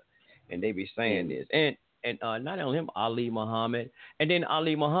Africa. And they be saying this. And not only him, Ali Muhammad. And then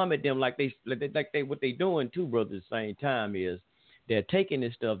Ali Muhammad, them like they what they doing too, brother, at the same time is they're taking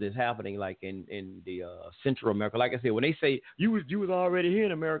this stuff that's happening like in the Central America. Like I said, when they say you was already here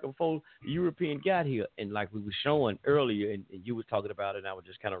in America before the European got here, and like we were showing earlier, and you was talking about it, and I would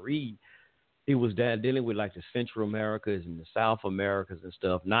just kind of read. It was dealing with like the Central Americas and the South Americas and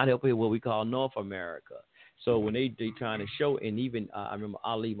stuff, not helping what we call North America. So when they trying to show, and even I remember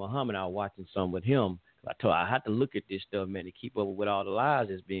Ali Muhammad, I was watching some with him. I had to look at this stuff, man, to keep up with all the lies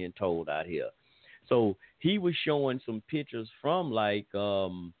that's being told out here. So he was showing some pictures from like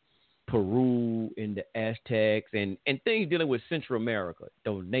Peru and the Aztecs and things dealing with Central America.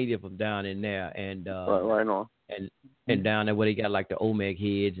 Those natives from down in there and right on. And down there where they got like the Olmec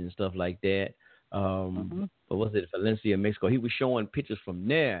heads and stuff like that. But was it Valencia, Mexico? He was showing pictures from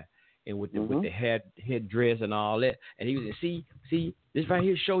there and with the headdress and all that. And he was saying, see, this right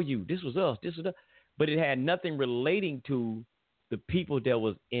here show you this was us, this was us. But it had nothing relating to the people that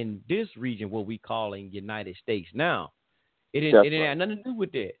was in this region, what we calling United States now. It had nothing to do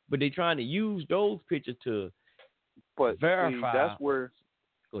with that. But they trying to use those pictures to verify. See, that's where.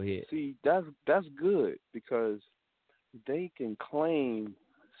 Go ahead. See, that's good because they can claim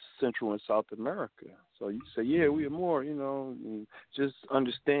Central and South America. So you say, yeah, we are more, just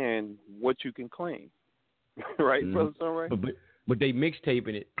understand what you can claim. Right, Brother Sunray? But they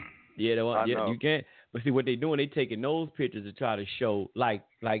mixtaping it. Yeah, I know. You can't. But see, what they doing, they taking those pictures to try to show, like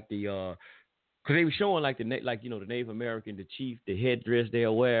the, because they were showing the Native American, the chief, the headdress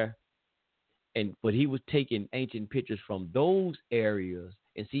they'll wear. But he was taking ancient pictures from those areas.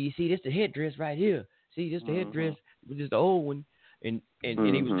 And see, this the headdress right here. See, this the headdress, which is the old one. And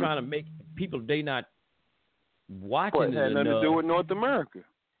he was trying to make people, they not watching it. Had nothing to do with North America.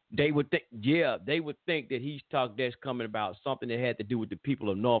 They would think, that he's that's coming about something that had to do with the people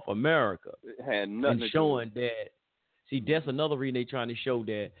of North America. It had nothing to showing do with that. See, that's another reason they trying to show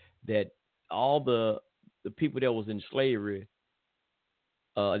that all the people that was in slavery,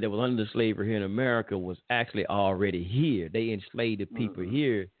 that was under slavery here in America was actually already here. They enslaved the people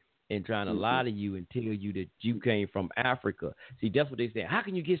here and trying to lie to you and tell you that you came from Africa. See, that's what they say. How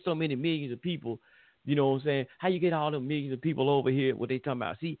can you get so many millions of people? You know what I'm saying? How you get all the millions of people over here? What they talking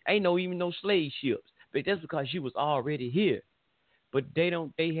about? See, ain't even no slave ships. But that's because you was already here. But they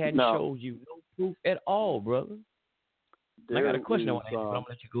hadn't showed you no proof at all, brother. I got a question I want to ask you, but I'm going to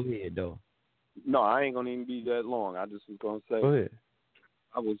let you go ahead, though. No, I ain't going to even be that long. I just was going to say. Go ahead.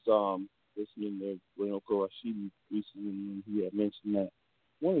 I was listening to Renoko Rashidi recently, and he had mentioned that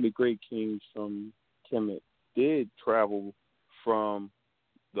one of the great kings from Kemet did travel from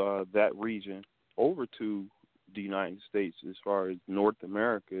that region over to the United States as far as North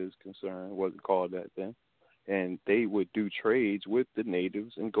America is concerned. It wasn't called that then. And they would do trades with the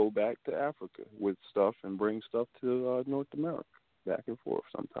natives and go back to Africa with stuff and bring stuff to North America, back and forth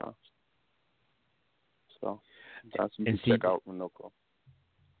sometimes. So that's something to check out, Renoko.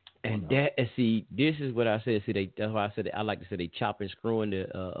 And this is what I said. See, that's why I said I like to say they chop and screwing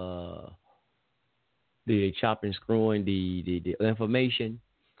the information,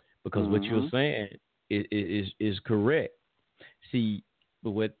 because what you're saying is correct. See,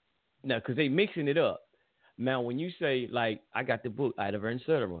 but because they mixing it up. Now, when you say, like, I got the book, Ida and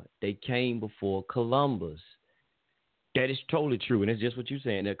Sutherland, they came before Columbus. That is totally true, and it's just what you're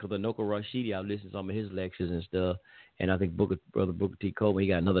saying. Because Anoka Rashidi, I've listened to some of his lectures and stuff, and I think Brother Booker T. Coleman, he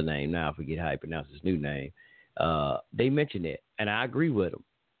got another name now. I forget how he pronounced his new name. They mentioned that, and I agree with them.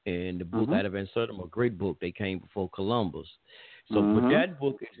 And the book Ida and Sutherland, a great book. They came before Columbus. So but that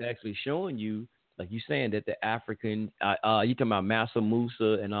book is actually showing you, like you're saying, that the African, you talking about Massa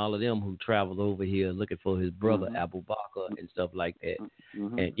Musa and all of them who traveled over here looking for his brother Abu Bakr and stuff like that.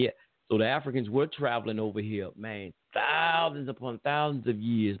 And yeah, so the Africans were traveling over here, man, thousands upon thousands of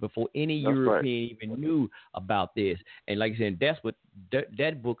years before any European even knew about this. And like I said, that's what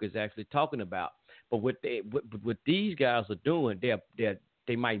that book is actually talking about. But what these guys are doing,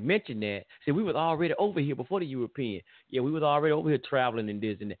 they might mention that. See, we was already over here before the European. Yeah, we was already over here traveling and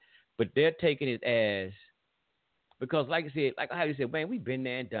this and that. But they're taking it as, because like I said, like how you said, man, we've been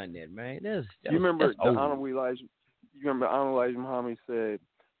there and done that, man. You remember Honorable Elijah Muhammad said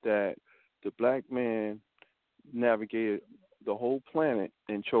that the black man navigated the whole planet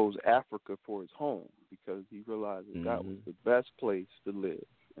and chose Africa for his home because he realized that was the best place to live,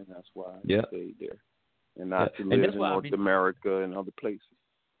 and that's why he stayed there, and not to live in North America and other places.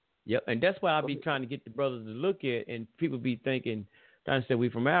 Yep, and that's why I be trying to get the brothers to look at, and people be thinking, trying to say we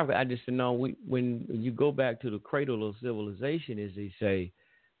from Africa. I just said, no, when you go back to the cradle of civilization, as they say,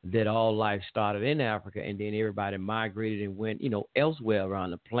 that all life started in Africa, and then everybody migrated and went, elsewhere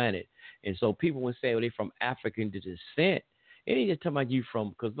around the planet. And so people would say, well, they're from African descent. It ain't just talking about you from,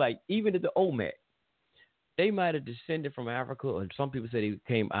 because like even at the Olmec, they might have descended from Africa, or some people say they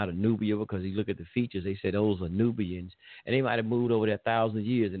came out of Nubia because you look at the features, they said those are Nubians, and they might have moved over there 1,000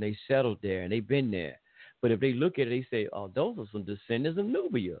 years, and they settled there, and they've been there. But if they look at it, they say, oh, those are some descendants of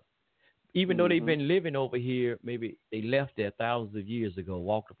Nubia. Even though they've been living over here, maybe they left there thousands of years ago,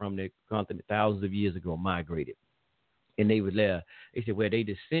 walked from their continent thousands of years ago, migrated. And they were there. They said, well, they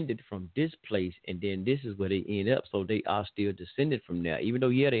descended from this place, and then this is where they end up. So they are still descended from there, even though,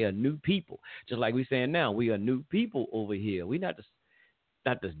 they are new people. Just like we're saying now, we are new people over here. We're not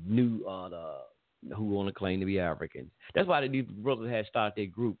the new who want to claim to be Africans. That's why these brothers had started their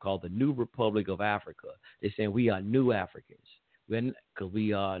group called the New Republic of Africa. They're saying we are new Africans. Because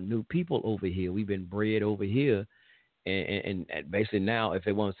we are new people over here. We've been bred over here. And basically now, if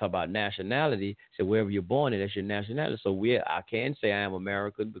they want to talk about nationality, so wherever you're born, that's your nationality. So I can say I am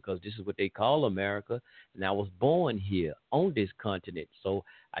American because this is what they call America, and I was born here on this continent. So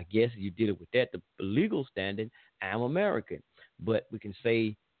I guess if you deal with that, the legal standing, I'm American. But we can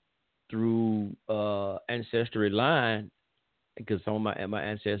say through ancestry line, because some of my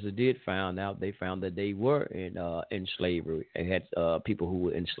ancestors found that they were in slavery. They had people who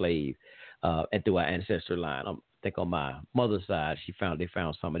were enslaved, and through our ancestry line. I think on my mother's side, they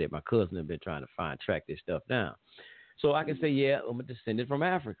found some of that. My cousin had been trying to track this stuff down. So I can say, yeah, I'm a descendant from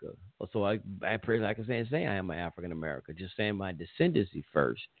Africa. So I can say I am an African American. Just saying my descendancy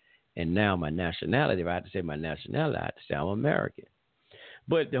first, and now my nationality. If I had to say my nationality, I had to say I'm American.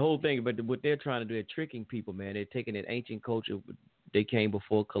 But the whole thing, what they're trying to do, they're tricking people, man. They're taking that ancient culture. They came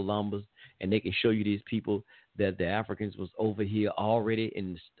before Columbus, and they can show you these people that the Africans was over here already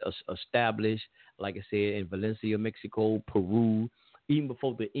and established, like I said, in Valencia, Mexico, Peru, even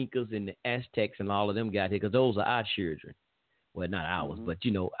before the Incas and the Aztecs and all of them got here, because those are our children. Well, not ours, but,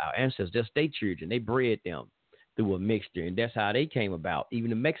 our ancestors, they're state children. They bred them through a mixture, and that's how they came about.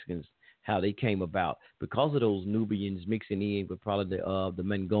 Even the Mexicans, how they came about because of those Nubians mixing in with probably the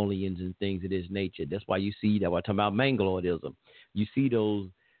Mongolians and things of this nature. That's why you see that. We're talking about Mongoloidism. You see those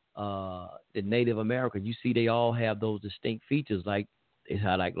the Native Americans. You see they all have those distinct features, like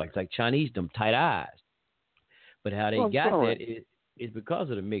Chinese, them tight eyes. But how they got that is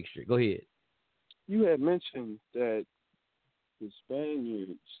because of the mixture. Go ahead. You had mentioned that the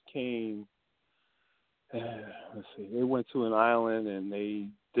Spaniards came. Let's see. They went to an island and they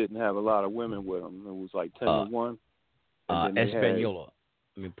didn't have a lot of women with them. It was like 10-1. Española.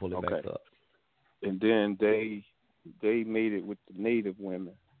 Let me pull it back up. And then they made it with the native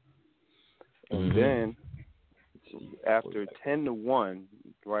women. And then after 10-1,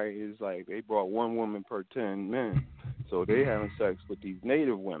 right, it's like they brought one woman per 10 men. So they having sex with these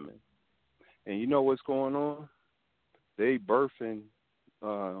native women. And you know what's going on? They birthing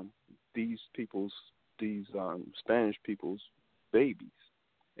these Spanish people's babies.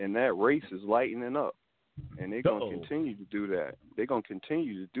 And that race is lightening up. And they're going to continue to do that. They're going to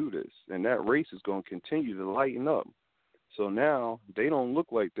continue to do this. And that race is going to continue to lighten up. So now they don't look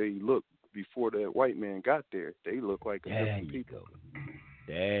like they looked before that white man got there. They look like a different people.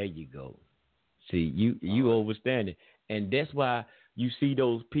 There you go. See, you overstand it. And that's why you see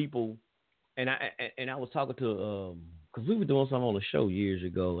those people. And I was talking to, because we were doing something on the show years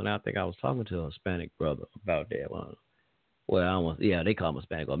ago, and I think I was talking to a Hispanic brother about that one. Well, they call him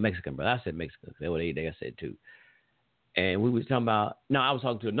Hispanic or Mexican, but I said Mexican. That's what they said too. And we was talking about. No, I was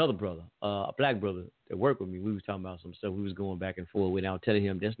talking to another brother, a black brother that worked with me. We was talking about some stuff. We was going back and forth with. I was telling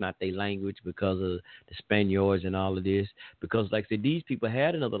him that's not their language because of the Spaniards and all of this. Because, like I said, these people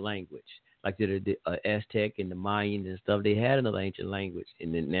had another language, like the Aztec and the Mayans and stuff. They had another ancient language,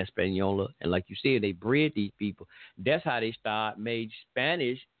 and then Española. And like you said, they bred these people. That's how they made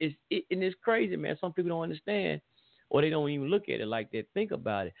Spanish. And it's crazy, man. Some people don't understand. Or they don't even look at it like that. Think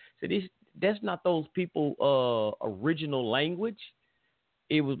about it. So that's not those people' original language.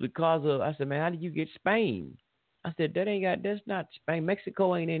 It was because of, I said, man, how did you get Spain? I said, that's not Spain.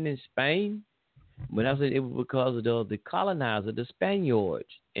 Mexico ain't in Spain. But I said, it was because of the colonizer, the Spaniards.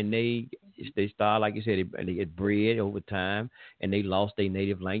 And they started, like you said, they get bred over time, and they lost their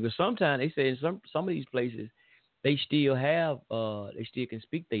native language. Sometimes, they say in some of these places, they still can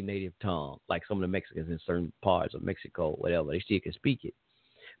speak their native tongue, like some of the Mexicans in certain parts of Mexico, whatever. They still can speak it,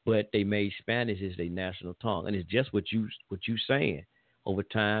 but they made Spanish as their national tongue, and it's just what you saying. Over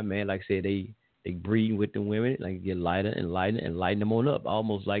time, man, like I said, they breed with the women, like get lighter and lighter and lighten them on up,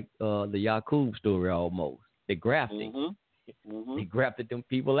 almost like the Yakub story. Almost they grafting, they grafted them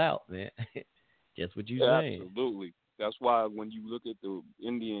people out, man. Just what you saying. Absolutely. That's why when you look at the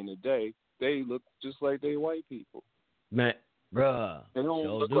Indian today, they look just like they white people. Man, bruh. They don't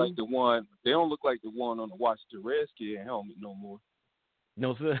look like the one. They don't look like the one on the Washington Redskins helmet no more.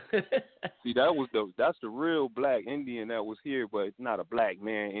 No, sir. See, that's the real black Indian that was here, but it's not a black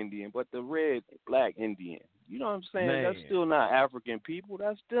man Indian, but the red black Indian. You know what I'm saying? Man. That's still not African people.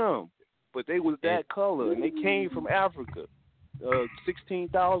 That's them. But they was that color, and they came from Africa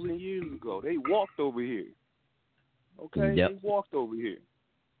 16,000 years ago. They walked over here. Okay? Yep. They walked over here.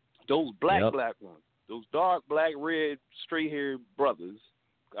 Those black ones, those dark black, red, straight haired brothers,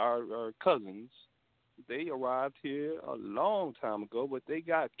 our cousins, they arrived here a long time ago, but they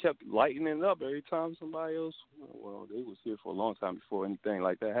kept lightening up every time somebody else. Well, they was here for a long time before anything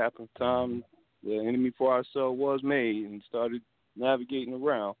like that happened. Time the enemy for ourselves was made and started navigating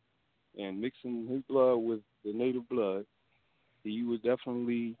around and mixing his blood with the native blood. He would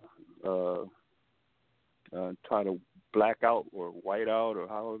definitely try to black out or white out or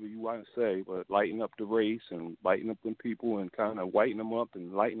however you want to say, but lighten up the race and lighten up them people and kind of whiten them up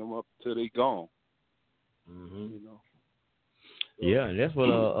and lighten them up till they gone. Mm-hmm. You know. Yeah, and that's what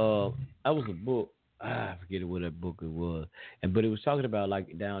that was a book. I forget what that book it was, but it was talking about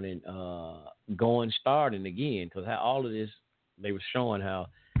like down in starting again, because how all of this they were showing how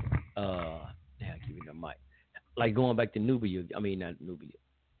give me the mic, like going back to Nubia. I mean not Nubia,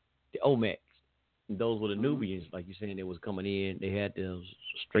 the Olmecs. Those were the Nubians, like you're saying, they was coming in. They had those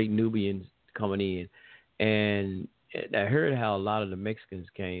straight Nubians coming in, and I heard how a lot of the Mexicans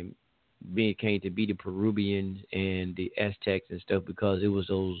came to be the Peruvians and the Aztecs and stuff, because it was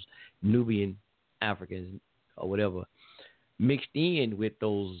those Nubian Africans or whatever mixed in with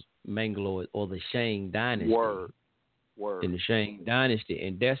those Mangaloid or the Shang dynasty. Word. In the Shang dynasty,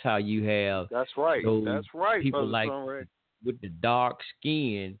 and that's how you have. That's right. That's right. People Brother like Sunray. with the dark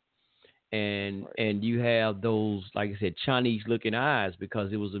skin. And you have those, like I said, Chinese-looking eyes,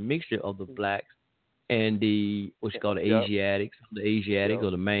 because it was a mixture of the blacks and the what's called the Asiatics,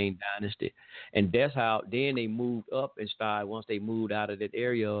 or the Ming dynasty, and that's how. Then they moved up and started. Once they moved out of that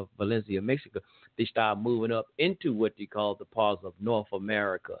area of Valencia, Mexico, they started moving up into what they call the parts of North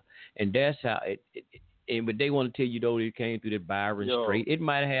America, and that's how it but they want to tell you, though, it came through the Byron Strait. It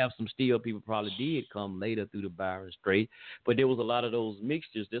might have some still people probably did come later through the Byron Strait, but there was a lot of those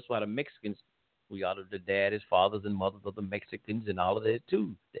mixtures. That's why the Mexicans, we are the daddies, fathers, and mothers of the Mexicans and all of that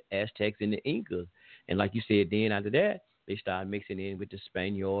too, the Aztecs and the Incas. And like you said, then after that, they started mixing in with the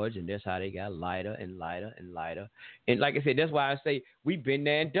Spaniards, and that's how they got lighter and lighter and lighter. And like I said, that's why I say we've been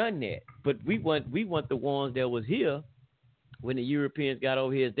there and done that. But we want the ones that was here when the Europeans got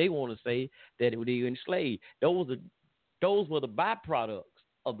over here. They want to say that they were enslaved. Those were the byproducts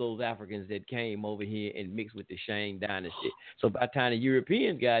of those Africans that came over here and mixed with the Shang dynasty. So by the time the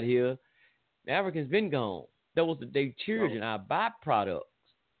Europeans got here, the Africans been gone. Those were their children, our byproducts.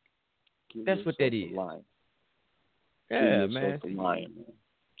 That's what that is. Yeah, man.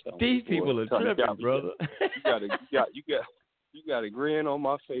 These people are tripping, brother. You got a grin on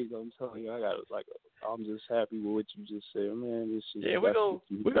my face. I'm telling you, I'm just happy with what you just said, man. This is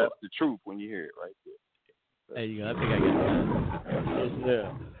that's the truth when you hear it right there. There you go. I think I got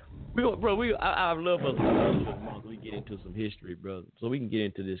that. I love us. We get into some history, brother, so we can get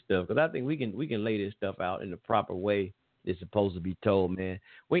into this stuff, because I think we can lay this stuff out in the proper way it's supposed to be told, man.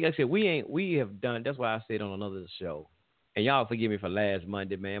 Like I said, we have done. That's why I said on another show. And y'all forgive me for last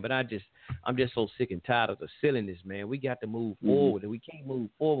Monday, man, but I'm just so sick and tired of the silliness, man. We got to move forward, and we can't move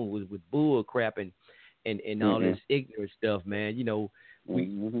forward with bull crap and all this ignorant stuff, man. You know, we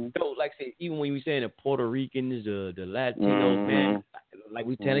like I said, even when we saying the Puerto Ricans, the Latinos, man, like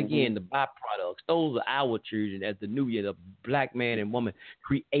we tell again, the byproducts, those are our children, as the New Year, the black man and woman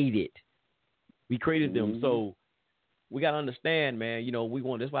created. We created them, so we gotta understand, man. You know,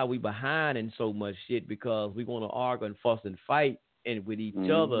 that's why we behind in so much shit, because we want to argue and fuss and fight and with each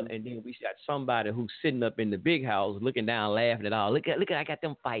other, and then we got somebody who's sitting up in the big house looking down, laughing at all. Look at, I got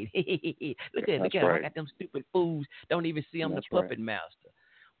them fight. look at, I got them stupid fools. Don't even see I'm the puppet master.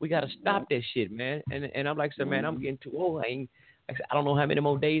 We gotta stop that shit, man. And I'm like, man, I'm getting too old. I don't know how many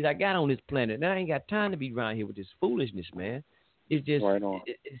more days I got on this planet. Now I ain't got time to be around here with this foolishness, man. It's just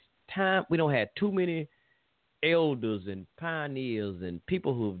it's time. We don't have too many elders and pioneers and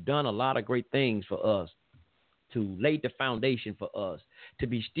people who have done a lot of great things for us, to lay the foundation for us, to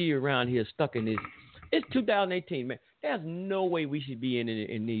be still around here stuck in this. It's 2018, man. There's no way we should be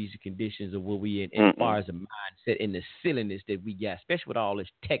in these conditions of what we in as far as the mindset and the silliness that we got, especially with all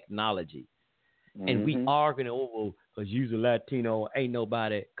this technology. And we arguing over, because you're a Latino, ain't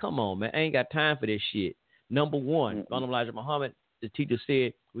nobody. Come on, man. I ain't got time for this shit. Number one, Elijah Muhammad, the teacher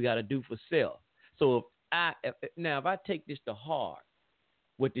said, we got to do for self. So if I take this to heart,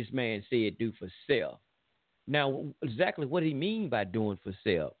 what this man said, do for self. Now, exactly what he mean by doing for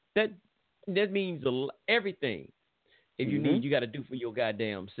self? That means everything. If you need, you got to do for your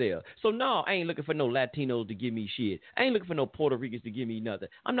goddamn self. So no, I ain't looking for no Latinos to give me shit. I ain't looking for no Puerto Ricans to give me nothing.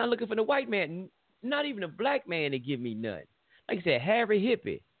 I'm not looking for no white man, not even a black man to give me nothing. Like I said, Harry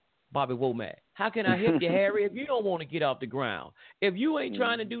Hippie, Bobby Womack. How can I help you, Harry, if you don't want to get off the ground? If you ain't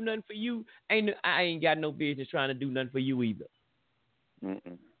trying to do nothing for you, I ain't got no business trying to do nothing for you either.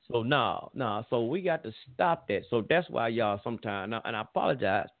 So no. So we got to stop that. So that's why y'all sometimes, and I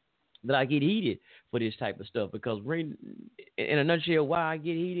apologize that I get heated for this type of stuff because, in a nutshell, why I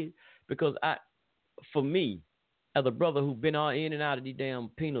get heated because for me, as a brother who's been in and out of the damn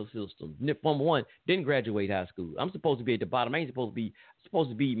penal system, number one, didn't graduate high school. I'm supposed to be at the bottom. I ain't supposed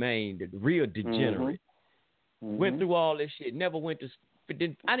to be man, the real degenerate. Mm-hmm. Went through all this shit. Never went to.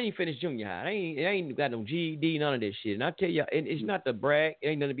 I didn't finish junior high. I ain't got no GED, none of that shit. And I tell you, it's not to brag. It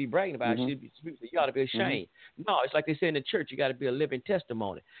ain't nothing to be bragging about. Mm-hmm. You ought to be ashamed. No, it's like they say in the church. You got to be a living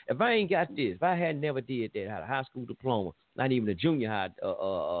testimony. If I ain't got this, if I had never did that, had a high school diploma, not even a junior high,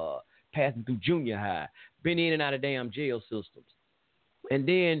 passing through junior high, been in and out of damn jail systems, and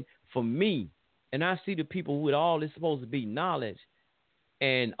then for me, and I see the people with all this supposed to be knowledge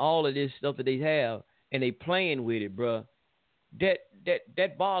and all of this stuff that they have, and they playing with it, bruh.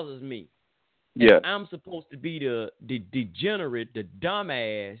 That bothers me. Yeah. And I'm supposed to be the degenerate, the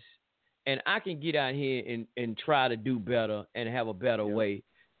dumbass, and I can get out here and try to do better and have a better way.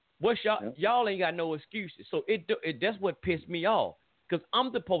 What's y'all ain't got no excuses. So that's what pissed me off. Because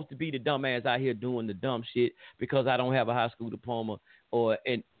I'm supposed to be the dumbass out here doing the dumb shit because I don't have a high school diploma,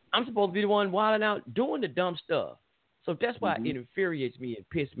 and I'm supposed to be the one wilding out doing the dumb stuff. So that's why it infuriates me and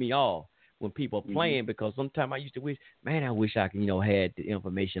pisses me off when people are playing, because sometimes I used to wish, man, I wish I could, had the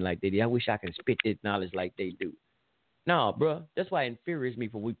information like they do. I wish I could spit this knowledge like they do. No, bro, that's why it infuriates me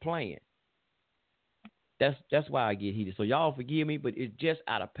for we playing. That's why I get heated. So y'all forgive me, but it's just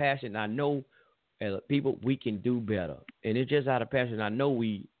out of passion. I know as people we can do better, and it's just out of passion. I know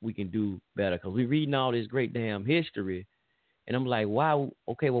we can do better because we reading all this great damn history, and I'm like, wow,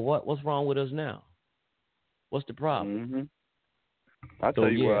 okay, well, what's wrong with us now? What's the problem? I'll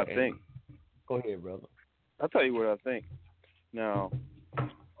tell you what I think. Go ahead, brother. I'll tell you what I think. Now,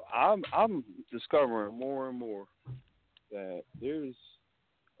 I'm discovering more and more that there's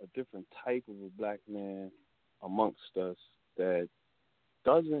a different type of a black man amongst us that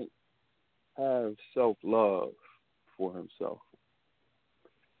doesn't have self-love for himself.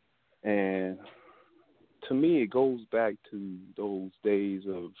 And to me, it goes back to those days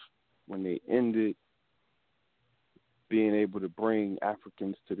of when they ended being able to bring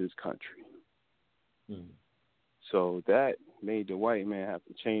Africans to this country. So that made the white man have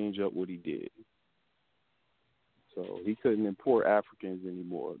to change up what he did. So he couldn't import Africans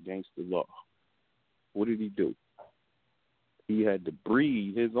anymore against the law. What did he do? He had to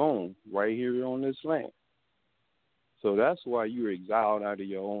breed his own right here on this land. So that's why you're exiled out of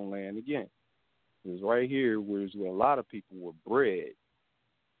your own land again. Because right here where a lot of people were bred,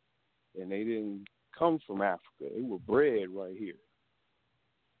 and they didn't come from Africa. They were bred right here.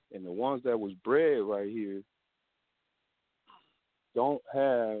 And the ones that was bred right here don't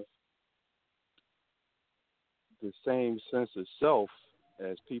have the same sense of self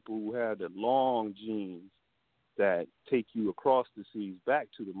as people who have the long genes that take you across the seas back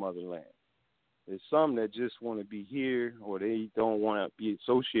to the motherland. There's some that just want to be here, or they don't want to be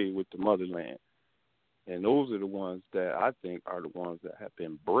associated with the motherland. And those are the ones that I think are the ones that have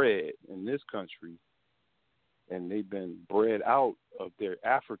been bred in this country, and they've been bred out of their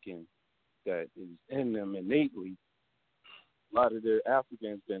African that is in them innately. A lot of their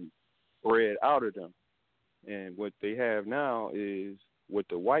Africans been bred out of them. And what they have now is what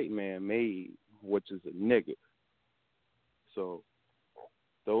the white man made, which is a nigger. So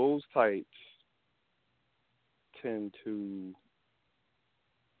those types tend to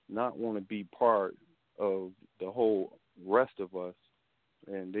not want to be part of the whole rest of us,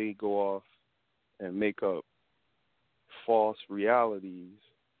 and they go off and make up false realities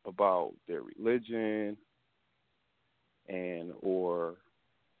about their religion and or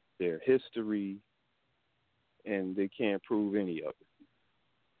their history, and they can't prove any of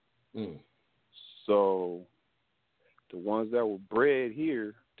it. So the ones that were bred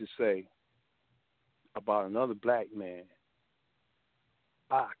here to say about another black man,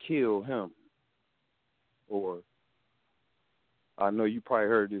 I killed him, or I know you probably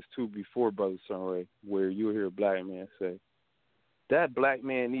heard this too before, Brother Sunray, where you'll hear a black man say, that black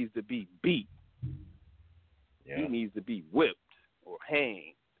man needs to be beat. Yeah. He needs to be whipped or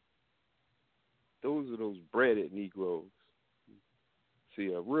hanged. Those are those breaded Negroes. See,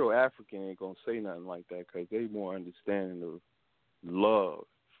 a real African ain't going to say nothing like that because they more understanding of love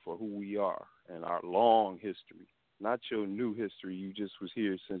for who we are and our long history. Not your new history. You just was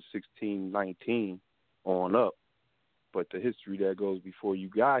here since 1619 on up, but the history that goes before you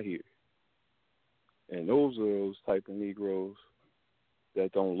got here. And those are those type of Negroes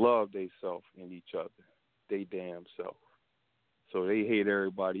that don't love theyself and each other, they damn self. So they hate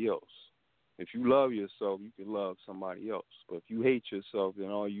everybody else. If you love yourself, you can love somebody else. But if you hate yourself, then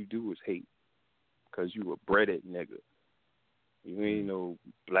all you do is hate because you a breaded nigga. You ain't no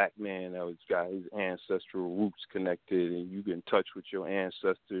black man that was got his ancestral roots connected, and you get in touch with your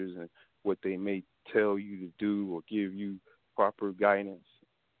ancestors and what they may tell you to do or give you proper guidance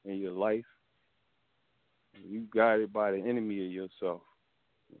in your life. You guided by the enemy of yourself,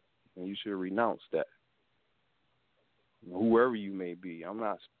 and you should renounce that. Whoever you may be. I'm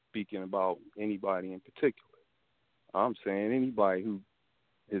not speaking about anybody in particular. I'm saying anybody who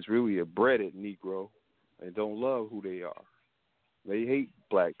is really a breaded Negro and don't love who they are. They hate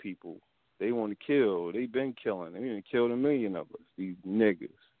black people. They want to kill. They've been killing. They done killed 1 million of us, these niggas.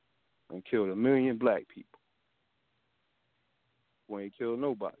 And killed 1 million black people. We ain't killed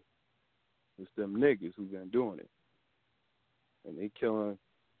nobody. It's them niggas who been doing it. And they killing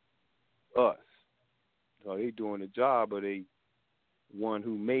us. So they doing the job of the one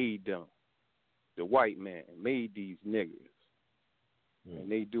who made them. The white man made these niggas.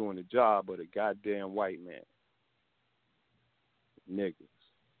 And they doing the job of the goddamn white man. Niggas.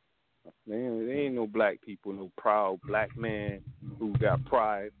 Man, there ain't no black people, no proud black man who got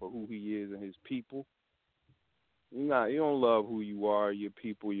pride for who he is and his people. You don't love who you are, your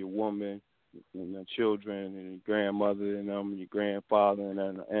people, your woman, and your children, and your grandmother, and them, and your grandfather, and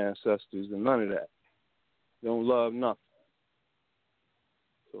then the ancestors, and none of that. You don't love nothing.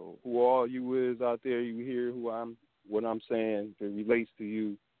 So who all you is out there, you hear what I'm saying, if it relates to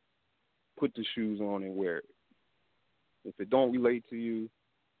you, put the shoes on and wear it. If it don't relate to you,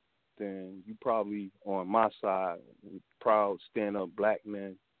 then you probably on my side, proud stand-up black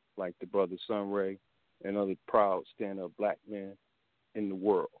men like the brother Sunray and other proud stand-up black men in the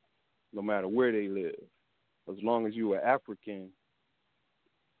world, no matter where they live. As long as you are African,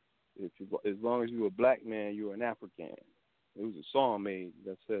 as long as you're a black man, you're an African. There was a song made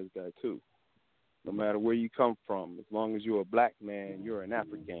that says that too. No matter where you come from, as long as you're a black man, you're an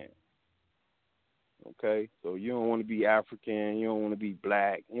African. Okay? So you don't want to be African, you don't want to be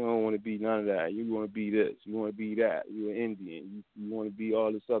black, you don't want to be none of that. You want to be this, you want to be that. You're an Indian, you want to be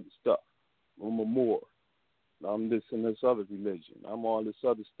all this other stuff. I'm a Moor. I'm this and this other religion. I'm all this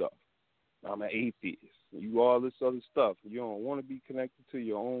other stuff. I'm an atheist. You all this other stuff. You don't want to be connected to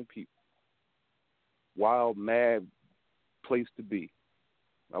your own people. Wild, mad place to be.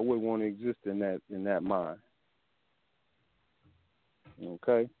 I wouldn't want to exist in that mind.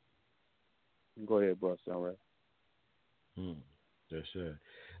 Okay? Go ahead, bro. All right. Yes, sir.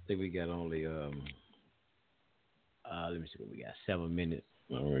 I think we got only let me see what we got. 7 minutes.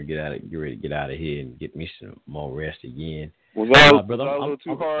 I'm gonna get ready to get out of here and get me some more rest again. Was that brother, a little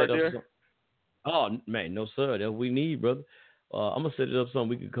too hard there? Oh man, no sir. That's what we need, brother. I'm gonna set it up something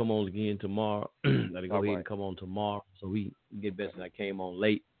we can come on again tomorrow. Let me go ahead and come on tomorrow, so we get better than I came on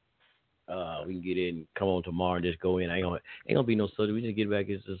late. We can get in, come on tomorrow, and just go in. Ain't gonna be no study. We just get back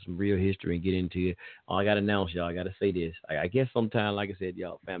into some real history and get into it. I gotta announce y'all. I gotta say this. I guess sometime, like I said,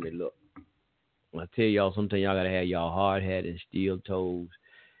 y'all family, look. When I tell y'all, sometimes y'all gotta have y'all hard hat and steel toes.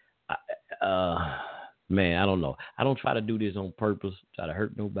 Man, I don't know. I don't try to do this on purpose, try to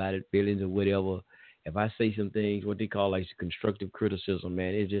hurt nobody's feelings or whatever. If I say some things, what they call like constructive criticism,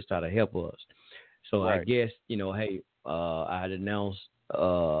 man, it's just try to help us. So right. I guess, hey, I had announced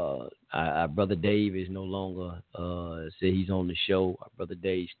our brother Dave is no longer, said he's on the show. Our brother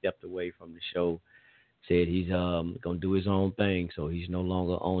Dave stepped away from the show, said he's going to do his own thing, so he's no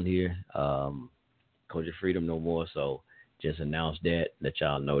longer on here. Culture Freedom no more, so just announced that, let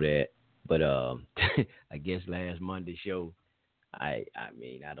y'all know that. But I guess last Monday's show, I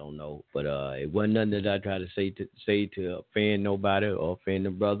mean, I don't know, but it wasn't nothing that I tried to say to offend nobody or offend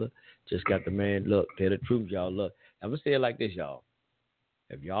the brother. Just got the man, look, tell the truth, y'all. Look, I'm going to say it like this, y'all.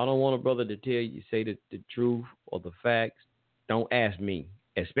 If y'all don't want a brother to tell you, say the truth or the facts, don't ask me,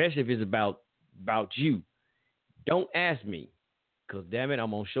 especially if it's about you. Don't ask me, because damn it,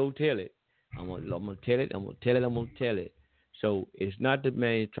 I'm going to show tell it. I'm going to tell it. I'm going to tell it. I'm going to tell it. So it's not that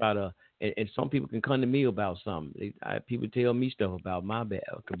man try to, and some people can come to me about something. People tell me stuff about it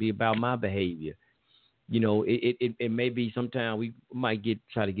could be about my behavior. It may be sometimes we might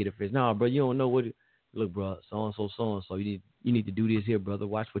try to get a face. No, bro, you don't know what. Look, bro, so and so. You need to do this here, brother.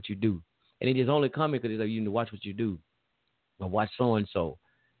 Watch what you do. And it is only coming because you need to watch what you do. But watch so and so.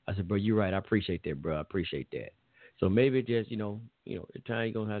 I said, bro, you're right. I appreciate that, bro. I appreciate that. So maybe just the time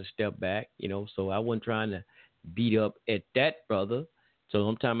you're gonna have to step back. So I wasn't trying to beat up at that brother. So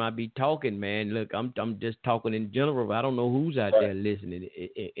sometimes I be talking, man. Look, I'm just talking in general. I don't know who's out there listening.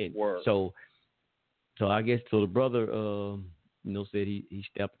 So I guess the brother, said he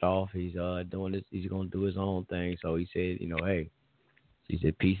stepped off. He's doing this. He's gonna do his own thing. So he said, hey, he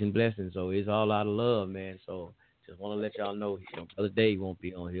said peace and blessings. So it's all out of love, man. So just want to let y'all know, Brother Dave won't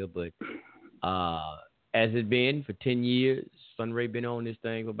be on here, but as it's been for 10 years. Sunray been on this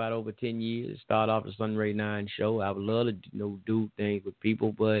thing for about over 10 years. Started off the Sunray 9 show. I would love to do things with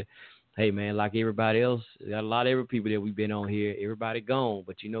people, but hey, man, like everybody else, got a lot of people that we've been on here. Everybody gone,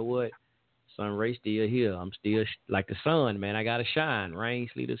 but you know what? Sunray still here. I'm still like the sun, man. I got to shine. Rain,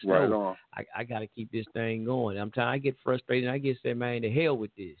 sleet, or snow. Right on. I got to keep this thing going. I get frustrated. I get said, man, to hell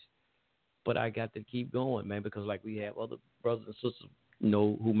with this. But I got to keep going, man, because like we have other brothers and sisters,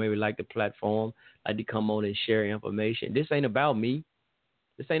 who maybe like the platform, like to come on and share information. This ain't about me.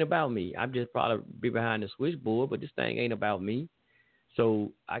 I'm just probably be behind the switchboard, but this thing ain't about me.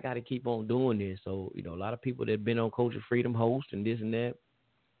 So I got to keep on doing this. So, a lot of people that been on Culture Freedom host and this and that,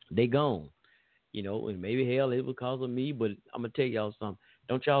 they gone. And maybe hell, it was because of me, but I'm going to tell y'all something.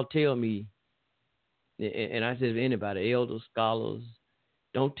 Don't y'all tell me, and I said to anybody, elders, scholars,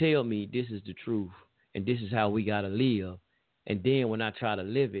 don't tell me this is the truth and this is how we got to live. And then when I try to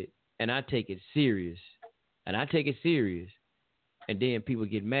live it and I take it serious, and then people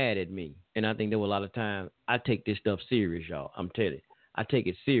get mad at me. And I think there were a lot of times I take this stuff serious, y'all. I'm telling you, I take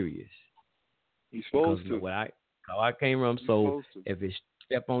it serious. You're supposed to. How I came from. So if it's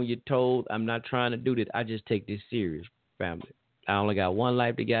step on your toes, I'm not trying to do that. I just take this serious, family. I only got one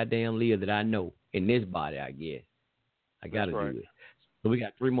life to goddamn live that I know in this body, I guess. I got to do it. So we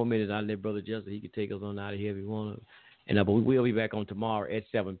got 3 more minutes. I'll let Brother Justin, he can take us on out of here if he want to. And but we'll be back on tomorrow at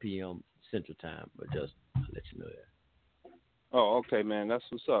 7 p.m. Central Time. But just I'll let you know that. Oh, okay, man. That's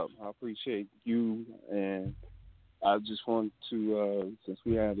what's up. I appreciate you. And I just want to, since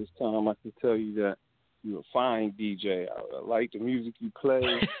we have this time, I can tell you that you're a fine DJ. I like the music you play.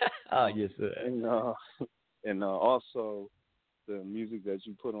 Oh, yes, sir. And also the music that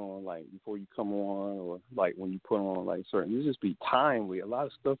you put on, like, before you come on, or, like, when you put on, like, certain, you just be timely. A lot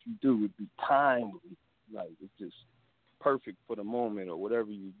of stuff you do would be timely. Like, it's just perfect for the moment or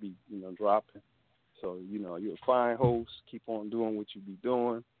whatever you be, dropping. So, you're a fine host. Keep on doing what you be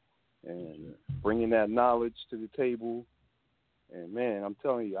doing and bringing that knowledge to the table. And, man, I'm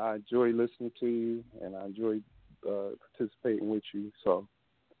telling you, I enjoy listening to you, and I enjoy participating with you. So,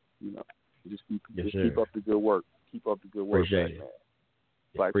 just keep up the good work. Keep up the good work, Appreciate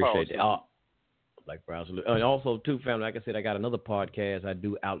man. Appreciate it. Like browser. And also, too, family, like I said, I got another podcast I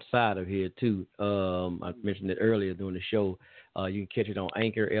do outside of here, too. I mentioned it earlier during the show. You can catch it on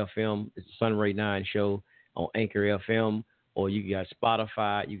Anchor FM. It's the Sunray 9 show on Anchor FM, or you got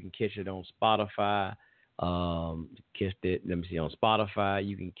Spotify. You can catch it on Spotify. Catch it. Let me see, on Spotify.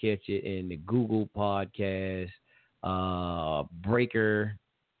 You can catch it in the Google Podcast, Breaker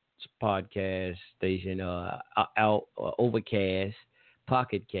podcast station, Overcast,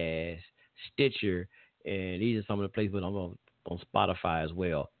 Pocket Cast, Stitcher, and these are some of the places I'm on Spotify as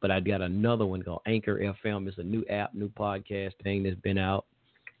well. But I got another one called Anchor FM. It's a new app, new podcast thing that's been out.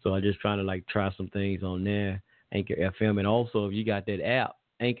 So I'm just trying to try some things on there, Anchor FM. And also, if you got that app,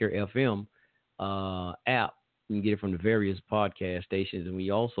 Anchor FM app, you can get it from the various podcast stations, and we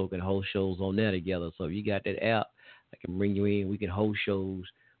also can host shows on there together. So if you got that app, I can bring you in. We can host shows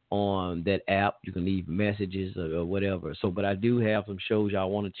on that app. You can leave messages or whatever. So, but I do have some shows y'all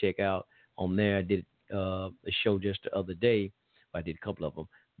want to check out on there. I did a show just the other day. I did a couple of them.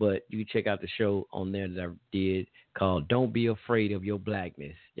 But you can check out the show on there that I did called Don't Be Afraid of Your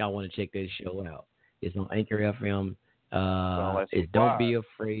Blackness. Y'all want to check that show out. It's on Anchor FM. It's Don't Be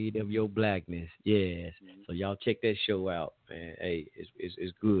Afraid of Your Blackness. Yes. Mm-hmm. So y'all check that show out, man. Hey,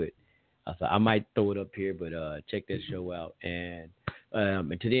 it's good. So I might throw it up here, but check that show out. And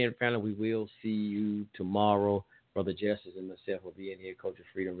to the end, family, we will see you tomorrow. Brother Justice and myself will be in here, Culture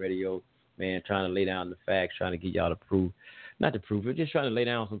Freedom Radio, man, trying to lay down the facts, trying to get y'all to prove, not to prove it, just trying to lay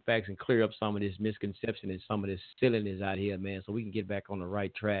down some facts and clear up some of this misconception and some of this silliness out here, man, so we can get back on the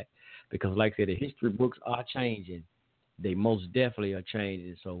right track. Because like I said, the history books are changing. They most definitely are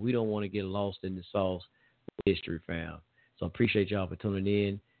changing. So we don't want to get lost in the sauce with history, fam. So appreciate y'all for tuning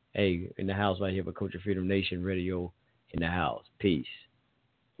in. Hey, in the house right here for Culture Freedom Nation Radio in the house. Peace.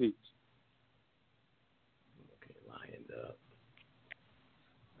 Peace. Okay, lined up.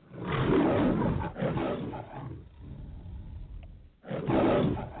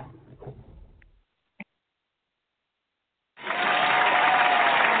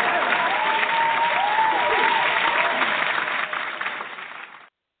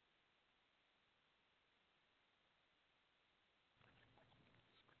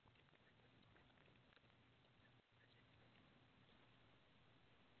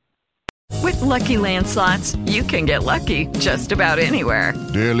 With Lucky Land Slots, you can get lucky just about anywhere.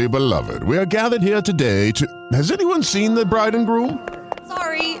 Dearly beloved, we are gathered here today to... Has anyone seen the bride and groom?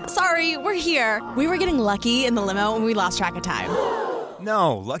 Sorry, we're here. We were getting lucky in the limo and we lost track of time.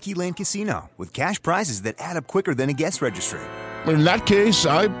 No, Lucky Land Casino, with cash prizes that add up quicker than a guest registry. In that case,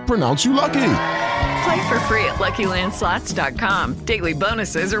 I pronounce you lucky. Play for free at LuckyLandSlots.com. Daily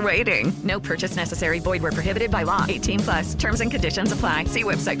bonuses are waiting. No purchase necessary. Void where prohibited by law. 18+. Terms and conditions apply. See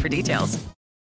website for details.